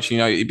on-field coach.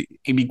 It'd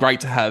be great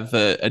to have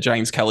a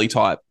James Kelly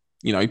type,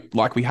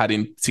 like we had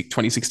in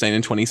 2016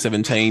 and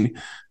 2017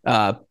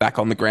 back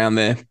on the ground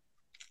there.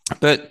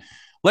 But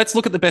let's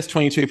look at the best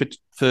 22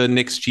 for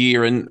next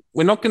year, and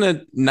we're not going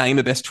to name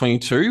a best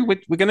 22.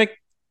 We're going to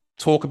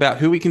talk about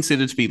who we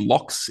consider to be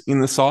locks in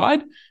the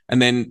side,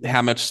 and then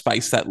how much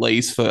space that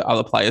leaves for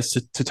other players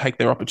to take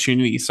their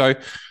opportunity. So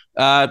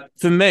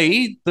for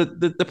me,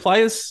 the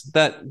players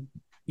that,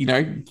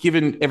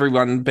 given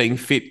everyone being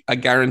fit, are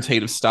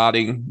guaranteed of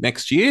starting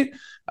next year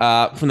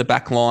from the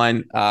back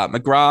line,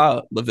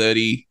 McGrath,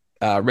 Laverde,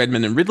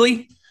 Redmond and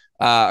Ridley.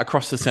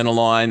 Across the centre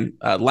line,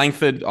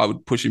 Langford, I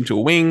would push him to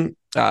a wing,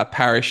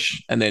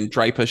 Parrish, and then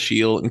Draper,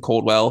 Shield and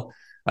Caldwell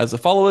as the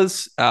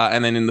followers.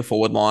 And then in the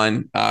forward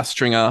line,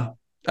 Stringer,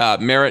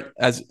 Merritt,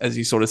 as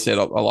you sort of said,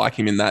 I like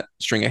him in that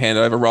Stringer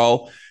handover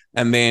role.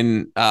 And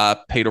then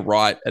Peter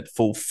Wright at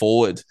full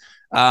forward.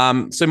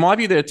 So my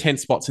view, there are 10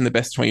 spots in the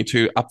best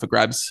 22 up for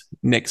grabs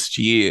next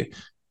year.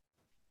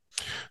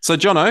 So,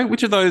 Jono,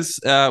 which of those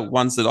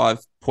ones that I've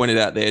pointed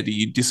out there do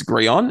you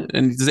disagree on?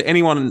 And is there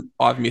anyone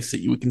I've missed that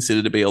you would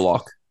consider to be a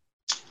lock?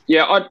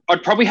 Yeah,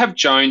 I'd probably have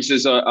Jones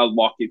as a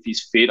lock if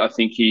he's fit. I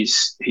think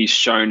he's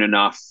shown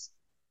enough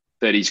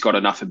that he's got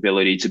enough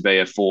ability to be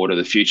a forward of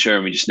the future,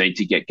 and we just need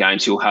to get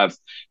games. He'll have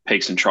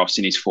peaks and troughs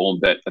in his form,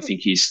 but I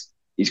think he's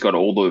got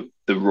all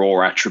the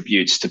raw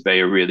attributes to be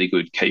a really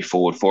good key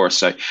forward for us.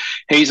 So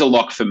he's a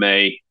lock for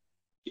me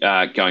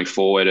going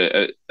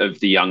forward of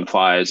the young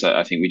players.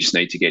 I think we just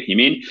need to get him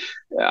in.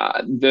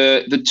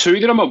 The two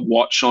that I'm a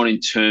watch on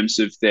in terms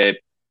of their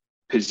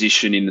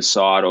position in the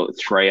side, or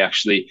three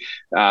actually,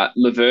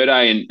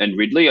 Laverde and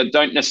Ridley. I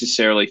don't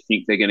necessarily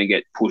think they're going to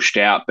get pushed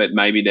out, but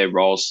maybe their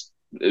roles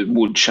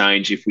would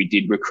change if we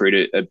did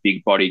recruit a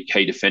big-bodied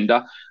key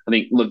defender. I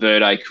think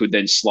Laverde could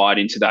then slide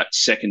into that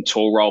second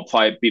tall role,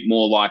 play a bit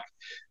more like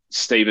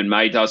Stephen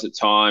May does at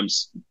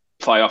times,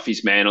 play off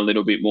his man a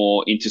little bit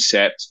more,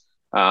 intercept,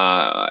 be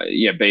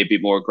a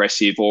bit more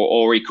aggressive,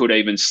 or he could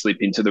even slip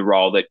into the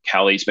role that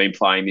Kelly's been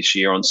playing this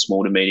year on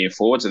small to medium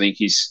forwards. I think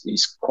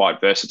he's quite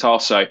versatile.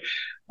 So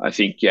I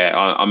think,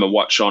 I'm a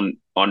watch on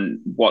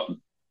what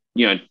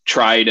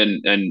trade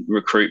and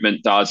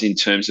recruitment does in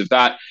terms of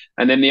that.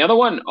 And then the other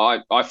one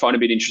I find a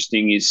bit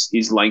interesting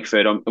is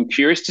Langford. I'm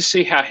curious to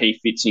see how he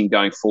fits in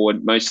going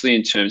forward, mostly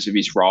in terms of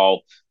his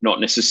role, not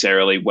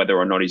necessarily whether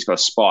or not he's got a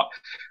spot.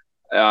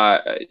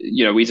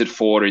 Is it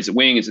forward, is it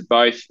wing, is it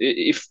both?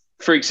 If,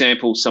 for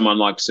example, someone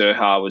like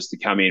Zurhaar was to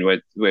come in,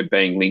 we're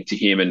being linked to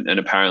him and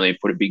apparently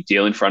put a big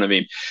deal in front of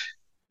him,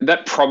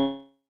 that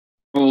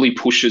probably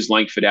pushes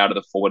Langford out of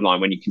the forward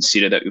line when you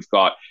consider that we've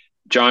got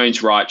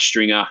Jones, Wright,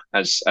 Stringer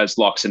as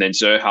locks, and then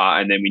Zurhaar,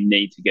 and then we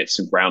need to get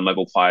some ground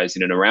level players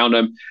in and around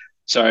them.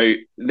 So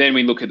then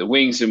we look at the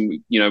wings,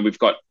 and we've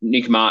got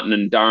Nick Martin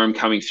and Durham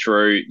coming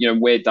through.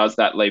 Where does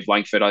that leave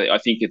Langford? I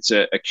think it's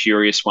a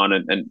curious one,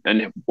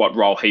 and what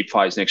role he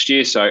plays next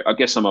year. So I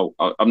guess I'm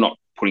not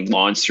putting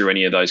lines through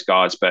any of those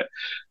guys, but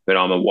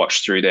I'm a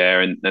watch through there,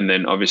 and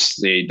then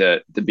obviously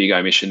the big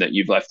omission that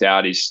you've left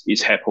out is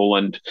Heppel,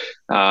 and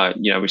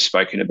we've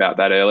spoken about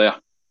that earlier.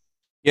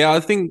 Yeah, I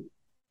think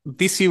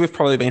this year we've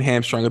probably been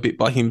hamstrung a bit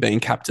by him being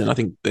captain. I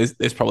think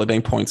there's probably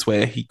been points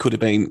where he could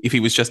have been, if he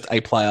was just a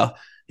player,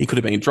 he could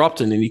have been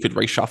dropped and then he could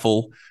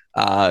reshuffle,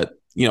 a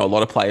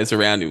lot of players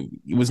around.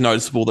 It was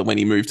noticeable that when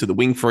he moved to the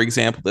wing, for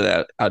example,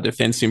 that our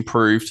defense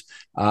improved.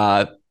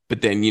 But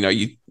then,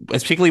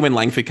 particularly when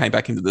Langford came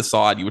back into the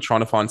side, you were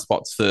trying to find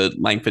spots for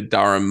Langford,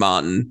 Durham,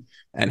 Martin,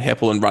 and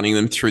Heppel and running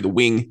them through the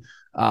wing.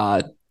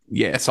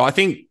 So I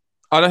think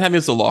I don't have him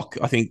as a lock.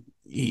 I think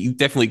he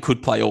definitely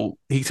could play all.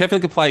 He's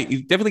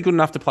definitely good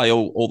enough to play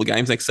all the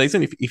games next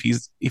season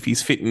if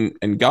he's fit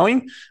and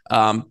going.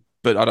 But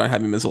I don't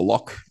have him as a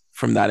lock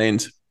from that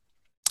end.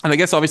 And I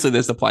guess obviously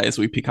there's the players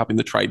we pick up in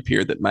the trade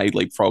period that may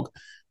leapfrog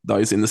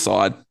those in the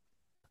side,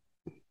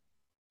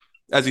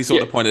 as you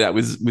sort of pointed out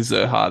with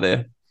Zerha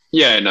there.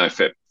 Yeah, no,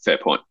 fair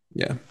point.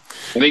 Yeah,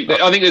 I think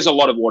there's a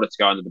lot of water to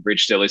go under the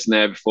bridge still, isn't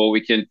there? Before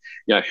we can,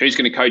 who's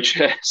going to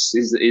coach us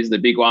is the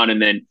big one,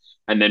 and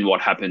then what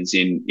happens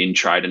in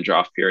trade and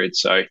draft periods.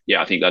 So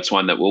yeah, I think that's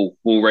one that we'll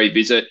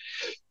revisit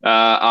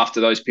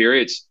after those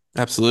periods.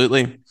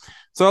 Absolutely.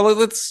 So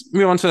let's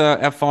move on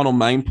to our final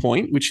main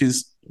point, which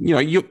is,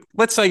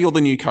 let's say you're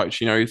the new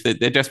coach. If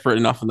they're desperate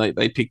enough and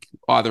they pick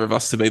either of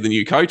us to be the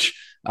new coach.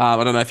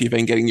 I don't know if you've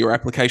been getting your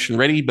application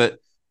ready, but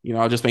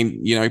I've just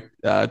been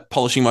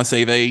polishing my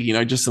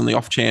CV, just on the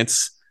off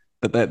chance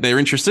that they're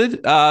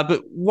interested.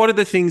 But what are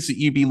the things that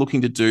you'd be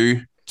looking to do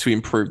to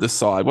improve the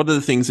side? What are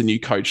the things a new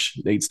coach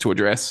needs to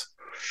address?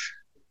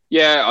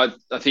 Yeah,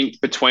 I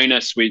think between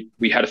us, we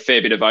had a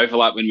fair bit of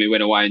overlap when we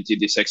went away and did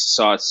this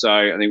exercise. So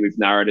I think we've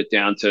narrowed it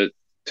down to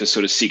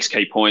sort of 6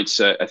 key points.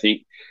 I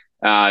think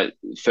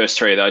first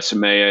 3 of those for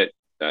me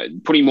are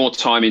putting more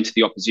time into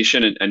the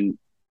opposition, and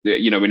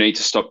we need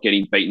to stop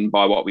getting beaten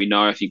by what we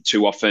know. I think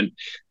too often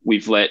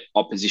we've let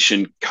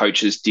opposition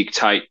coaches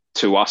dictate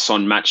to us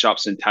on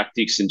matchups and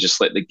tactics and just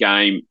let the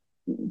game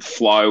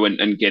flow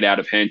and get out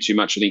of hand too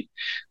much. I think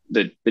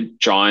the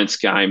Giants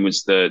game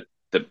was the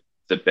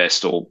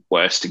best or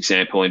worst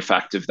example, in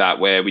fact, of that,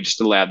 where we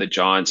just allowed the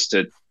Giants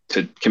to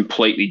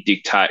completely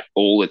dictate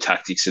all the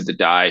tactics of the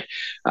day.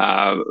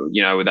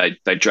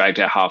 They dragged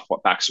our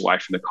half-backs away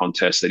from the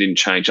contest. They didn't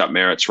change up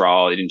Merritt's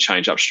role. They didn't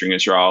change up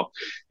Stringer's role.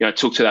 It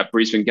took to that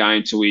Brisbane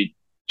game till we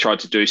tried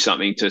to do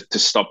something to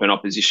stop an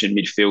opposition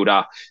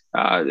midfielder.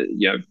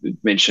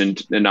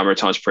 Mentioned a number of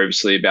times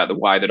previously about the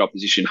way that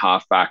opposition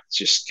halfback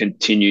just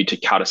continued to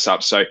cut us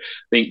up. So I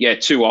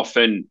think, too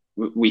often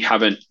we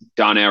haven't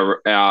done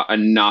our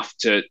enough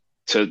to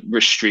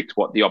restrict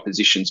what the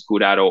opposition's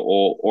good at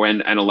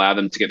and allow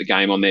them to get the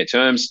game on their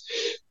terms.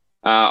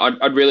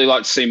 I'd really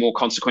like to see more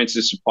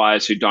consequences for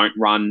players who don't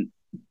run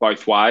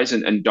both ways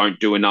and don't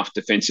do enough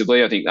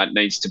defensively. I think that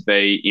needs to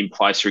be in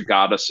place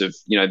regardless of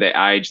their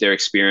age, their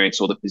experience,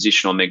 or the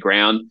position on the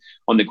ground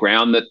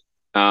that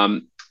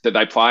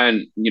they play.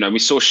 And we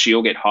saw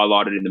Shield get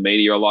highlighted in the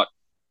media a lot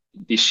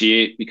this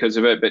year because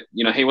of it, but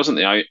he wasn't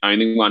the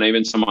only one.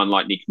 Even someone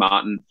like Nick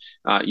Martin,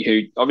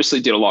 who obviously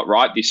did a lot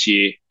right this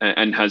year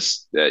and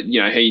has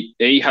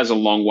he has a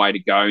long way to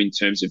go in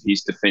terms of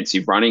his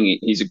defensive running.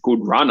 He's a good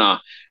runner,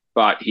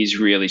 but he's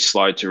really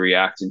slow to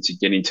react and to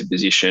get into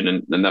position,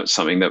 and that's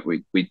something that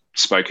we've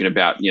spoken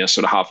about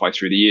sort of halfway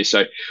through the year.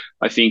 So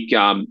I think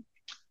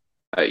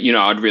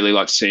I'd really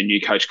like to see a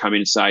new coach come in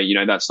and say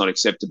that's not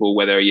acceptable,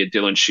 whether you're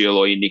Dylan Shield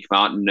or you're Nick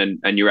Martin,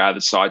 and you're out of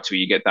the side till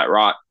you get that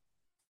right.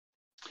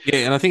 Yeah,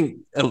 and I think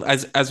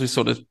as we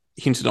sort of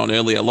hinted on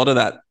earlier, a lot of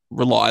that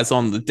relies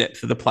on the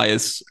depth of the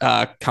players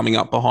coming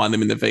up behind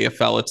them in the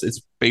VFL. It's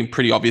been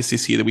pretty obvious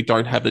this year that we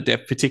don't have the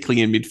depth,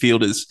 particularly in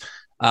midfielders,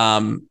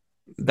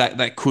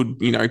 that could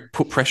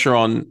put pressure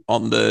on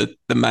the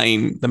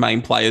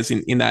main players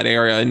in that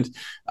area. And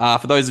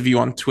for those of you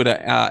on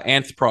Twitter,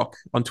 Anthroc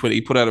on Twitter,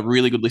 he put out a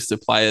really good list of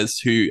players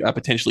who are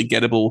potentially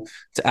gettable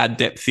to add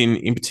depth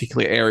in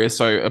particular areas.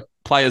 So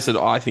players that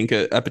I think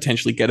are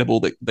potentially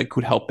gettable that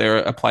could help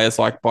there are players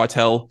like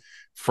Bytel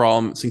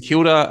from St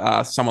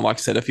Kilda, someone like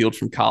Setterfield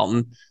from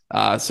Carlton,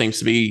 seems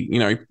to be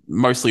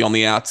mostly on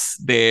the outs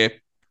there.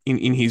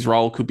 In his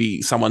role could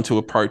be someone to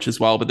approach as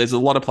well. But there's a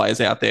lot of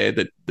players out there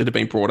that have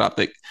been brought up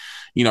that,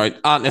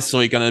 aren't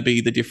necessarily going to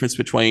be the difference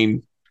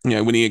between,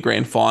 winning a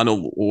grand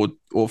final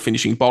or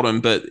finishing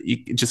bottom, but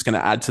you're just going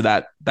to add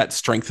to that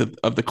strength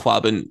of the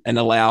club and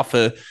allow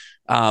for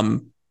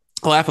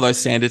those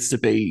standards to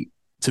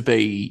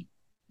be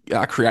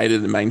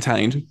created and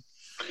maintained.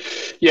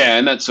 Yeah,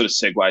 and that sort of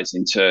segues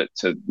into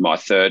my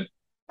third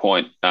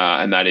point,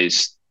 and that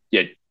is,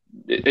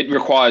 it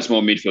requires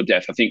more midfield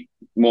depth. I think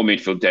more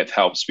midfield depth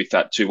helps with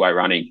that two-way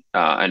running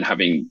and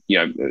having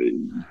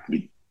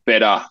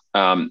better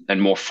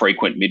and more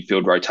frequent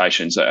midfield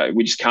rotations.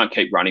 We just can't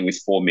keep running with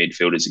 4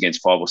 midfielders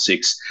against 5 or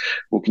 6.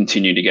 We'll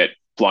continue to get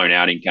blown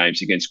out in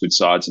games against good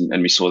sides,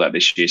 and we saw that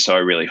this year. So I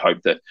really hope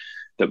that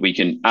we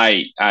can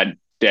add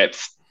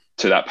depth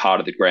to that part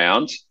of the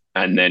ground,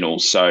 and then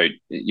also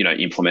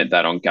implement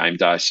that on game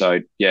day. So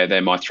yeah,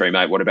 they're my three,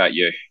 mate. What about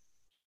you?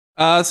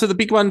 So the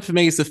big one for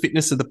me is the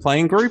fitness of the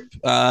playing group.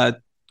 I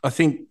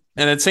think,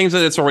 and it seems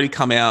that it's already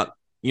come out.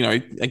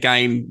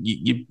 Again,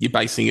 you're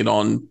basing it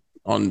on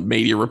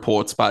media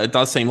reports, but it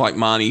does seem like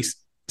Marnie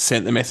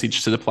sent the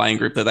message to the playing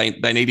group that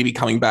they need to be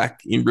coming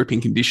back in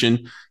ripping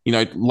condition.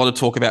 A lot of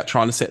talk about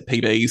trying to set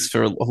PBs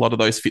for a lot of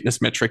those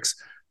fitness metrics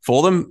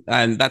for them,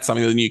 and that's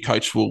something that the new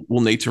coach will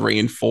need to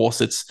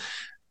reinforce.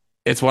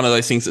 It's one of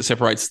those things that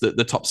separates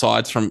the top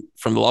sides from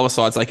the lower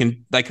sides.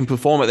 They can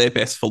perform at their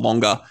best for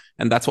longer,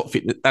 and that's what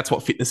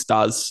fitness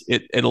does.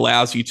 It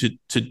allows you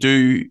to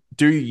do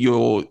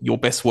your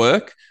best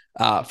work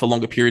for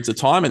longer periods of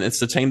time, and it's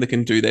the team that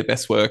can do their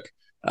best work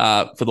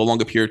for the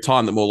longer period of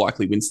time that more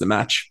likely wins the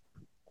match.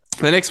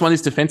 The next one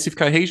is defensive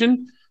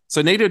cohesion.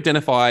 So need to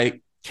identify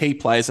key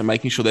players and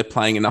making sure they're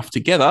playing enough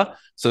together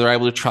so they're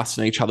able to trust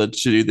in each other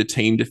to do the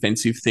team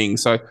defensive thing.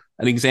 So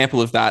an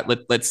example of that,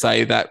 let's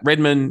say that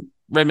Redmond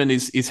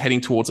is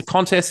heading towards a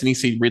contest and you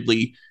see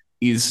Ridley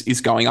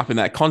is going up in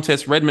that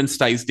contest. Redmond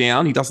stays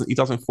down. He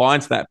doesn't fly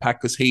into that pack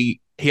because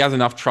he has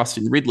enough trust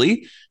in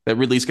Ridley that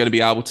Ridley's going to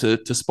be able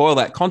to spoil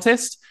that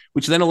contest,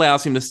 which then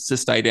allows him to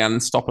stay down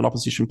and stop an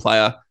opposition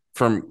player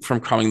from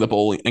crumbing the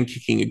ball and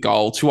kicking a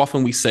goal. Too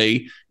often we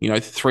see,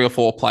 3 or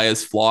 4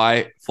 players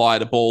fly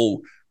at a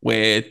ball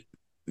where,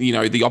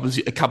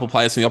 a couple of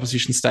players in the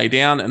opposition stay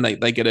down and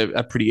they get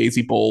a pretty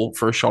easy ball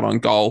for a shot on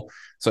goal.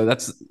 So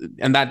that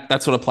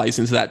sort of plays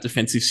into that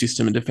defensive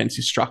system and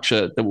defensive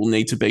structure that will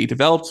need to be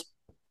developed.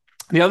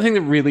 The other thing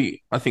that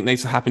really I think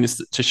needs to happen is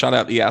to shut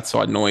out the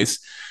outside noise.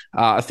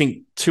 I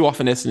think too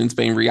often Essendon's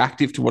being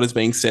reactive to what is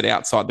being said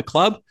outside the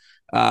club.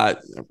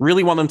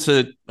 Really want them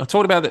to. I've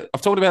talked about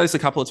this a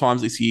couple of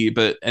times this year,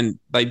 and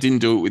they didn't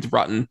do it with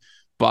Rutten.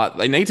 But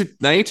they need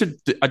to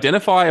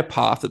identify a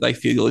path that they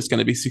feel is going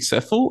to be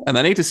successful, and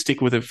they need to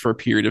stick with it for a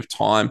period of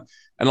time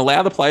and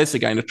allow the players to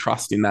gain a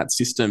trust in that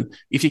system.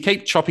 If you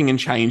keep chopping and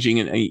changing,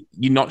 and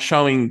you're not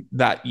showing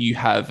that you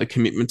have a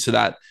commitment to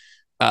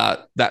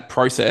that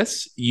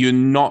process, you're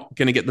not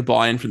going to get the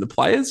buy-in from the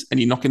players, and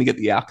you're not going to get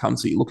the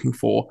outcomes that you're looking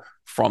for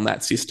from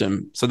that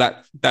system. So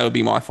that would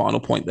be my final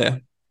point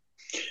there.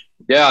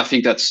 Yeah, I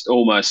think that's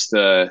almost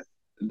the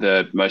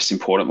most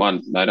important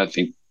one, mate. I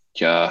think,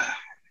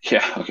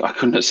 I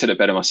couldn't have said it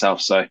better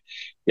myself. So,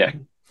 yeah.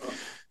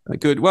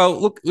 Good. Well,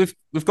 look,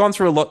 we've gone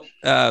through a lot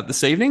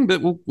this evening,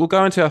 but we'll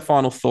go into our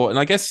final thought. And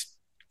I guess,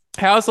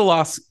 how's the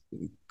last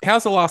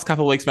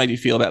couple of weeks made you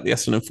feel about the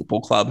Essendon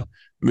Football Club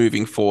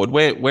moving forward?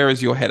 Where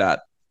is your head at?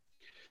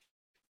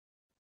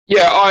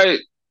 Yeah,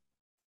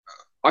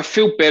 I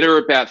feel better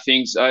about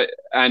things.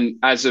 And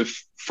as of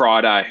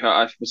Friday,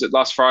 was it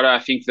last Friday? I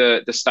think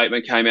the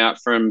statement came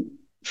out from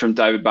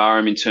David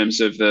Barham in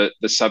terms of the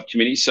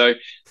subcommittee. So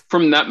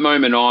from that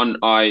moment on,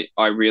 I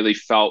really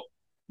felt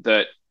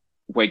that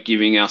we're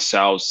giving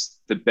ourselves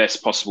the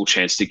best possible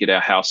chance to get our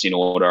house in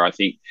order. I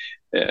think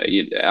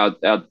our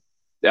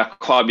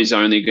club is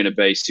only going to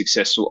be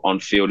successful on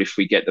field if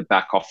we get the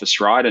back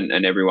office right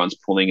and everyone's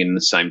pulling in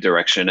the same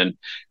direction. And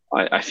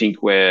I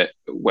think we're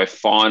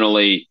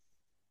finally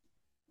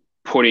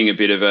putting a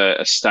bit of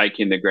a stake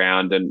in the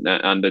ground and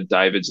under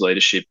David's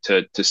leadership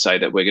to say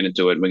that we're going to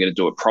do it and we're going to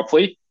do it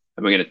properly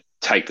and we're going to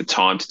take the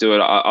time to do it.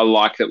 I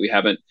like that we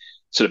haven't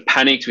sort of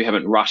panicked. We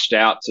haven't rushed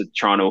out to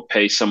trying to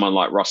appease someone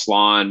like Ross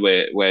Lyon.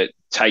 We're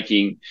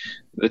taking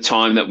the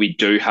time that we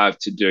do have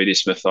to do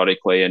this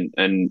methodically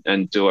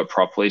and do it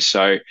properly.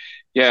 So,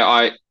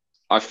 yeah,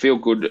 I feel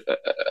good.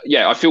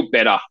 I feel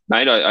better,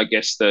 mate. I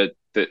guess that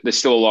there's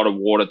still a lot of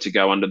water to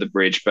go under the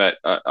bridge, but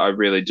I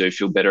really do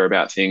feel better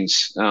about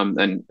things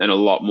and a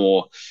lot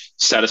more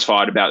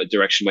satisfied about the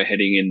direction we're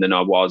heading in than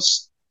I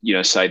was,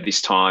 say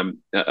this time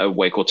a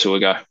week or two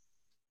ago.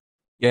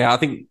 Yeah, I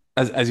think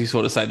as you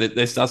sort of say, that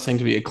there does seem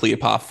to be a clear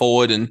path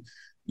forward, and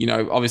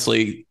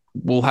obviously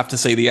we'll have to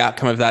see the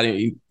outcome of that.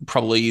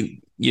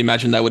 Probably, you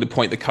imagine they would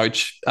appoint the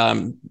coach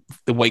the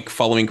week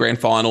following grand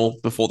final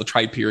before the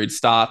trade period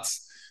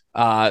starts.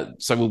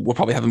 So we'll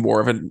probably have more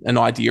of an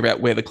idea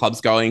about where the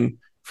club's going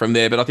from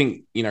there. But I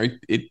think,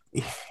 it'd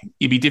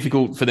be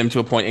difficult for them to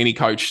appoint any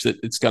coach that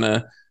it's going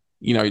to,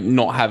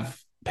 not have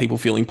people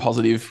feeling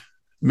positive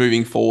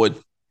moving forward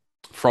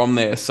from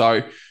there.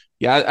 So,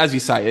 yeah, as you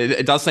say,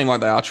 it does seem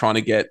like they are trying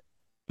to get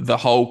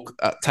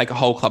take a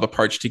whole club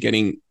approach to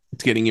getting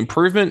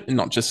improvement and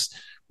not just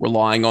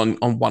relying on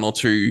one or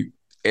two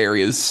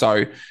areas.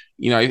 So,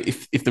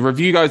 if the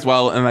review goes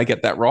well and they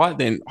get that right,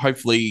 then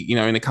hopefully,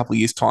 in a couple of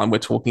years' time, we're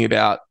talking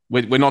about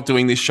we're not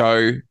doing this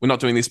show, we're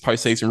not doing this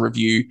postseason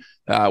review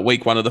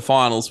week one of the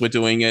finals. We're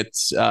doing it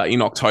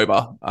in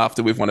October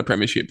after we've won a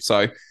premiership.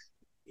 So,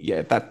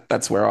 yeah,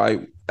 that's where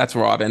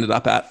I've ended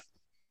up at.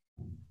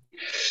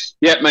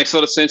 Yeah, it makes a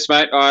lot of sense,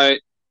 mate. I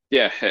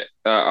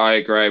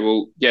agree.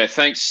 Well, yeah,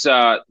 thanks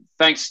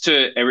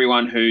to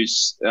everyone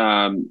who's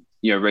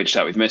reached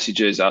out with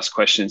messages, asked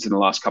questions in the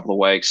last couple of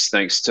weeks.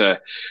 Thanks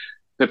to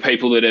the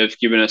people that have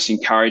given us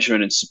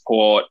encouragement and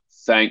support.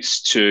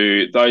 Thanks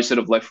to those that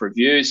have left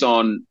reviews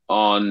on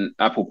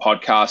Apple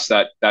Podcasts.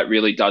 That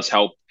really does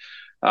help.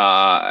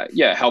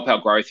 Help our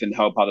growth and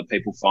help other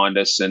people find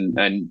us and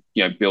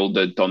build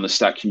the Don the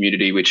Stat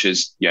community, which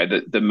is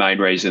the main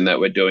reason that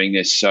we're doing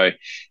this. So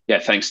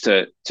thanks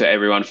to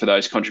everyone for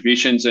those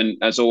contributions, and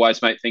as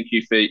always, mate, thank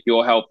you for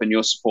your help and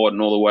your support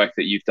and all the work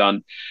that you've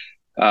done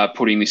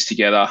putting this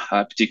together,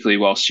 particularly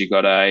whilst you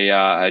got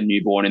a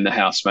newborn in the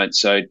house, mate.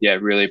 So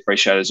really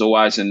appreciate it as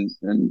always, and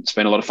it's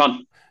been a lot of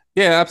fun.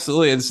 Yeah,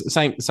 absolutely. It's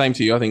same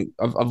to you. I think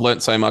I've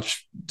learned so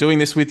much doing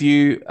this with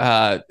you,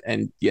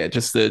 and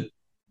just the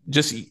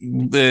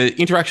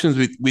interactions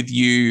with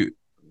you,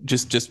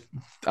 just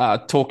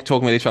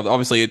talking with each other.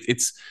 Obviously,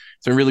 it's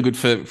been really good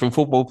from a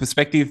football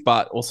perspective,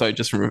 but also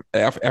just from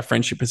our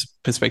friendship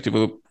perspective.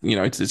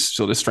 It's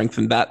sort of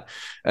strengthened that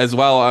as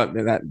well.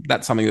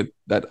 That's something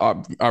that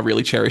I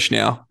really cherish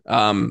now.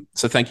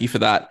 So thank you for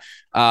that.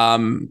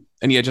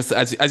 And just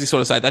as you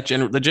sort of say,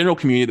 the general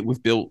community that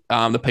we've built,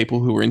 the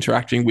people who we're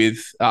interacting with,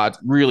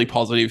 really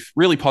positive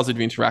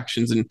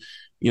interactions, and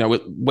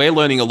we're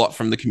learning a lot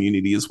from the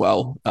community as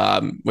well.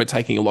 We're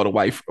taking a lot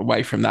away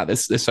from that.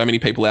 There's so many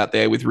people out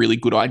there with really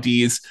good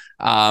ideas,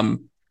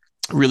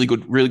 really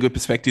good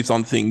perspectives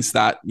on things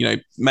that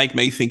make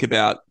me think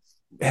about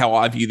how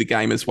I view the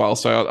game as well.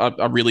 So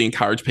I really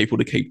encourage people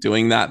to keep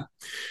doing that.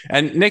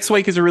 And next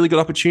week is a really good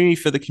opportunity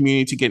for the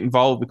community to get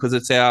involved, because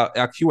it's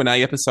our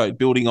Q&A episode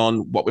building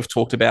on what we've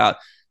talked about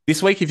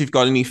this week. If you've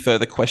got any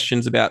further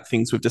questions about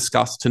things we've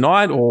discussed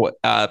tonight, or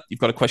you've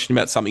got a question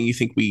about something you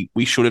think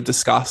we should have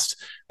discussed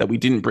that we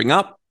didn't bring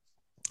up,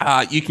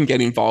 you can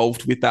get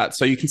involved with that.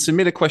 So you can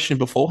submit a question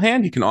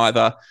beforehand. You can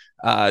either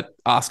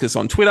ask us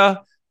on Twitter,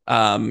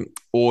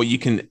 or you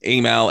can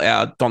email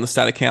our Don the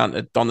Stat account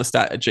at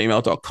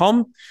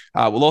donthestat@gmail.com.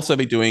 We'll also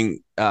be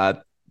doing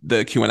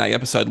the Q&A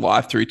episode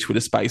live through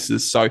Twitter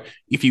Spaces. So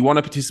if you want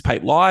to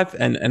participate live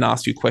and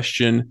ask your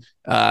question,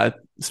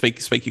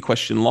 speak your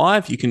question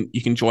live, you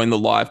can join the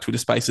live Twitter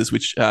Spaces,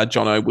 which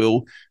Jono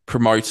will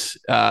promote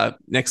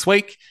next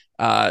week,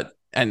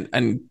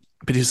 and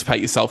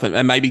participate yourself,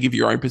 and maybe give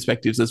your own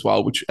perspectives as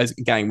well, which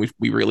again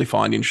we really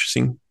find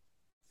interesting.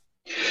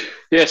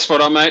 Yeah,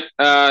 spot on, mate.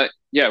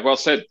 Well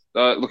said.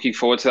 Looking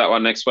forward to that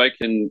one next week.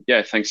 And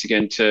thanks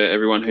again to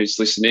everyone who's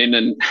listened in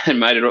and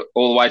made it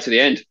all the way to the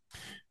end.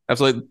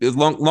 Absolutely. It's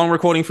long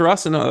recording for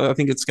us, and I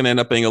think it's going to end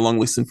up being a long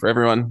listen for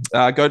everyone.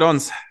 Go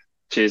Dons.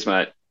 Cheers,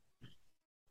 mate.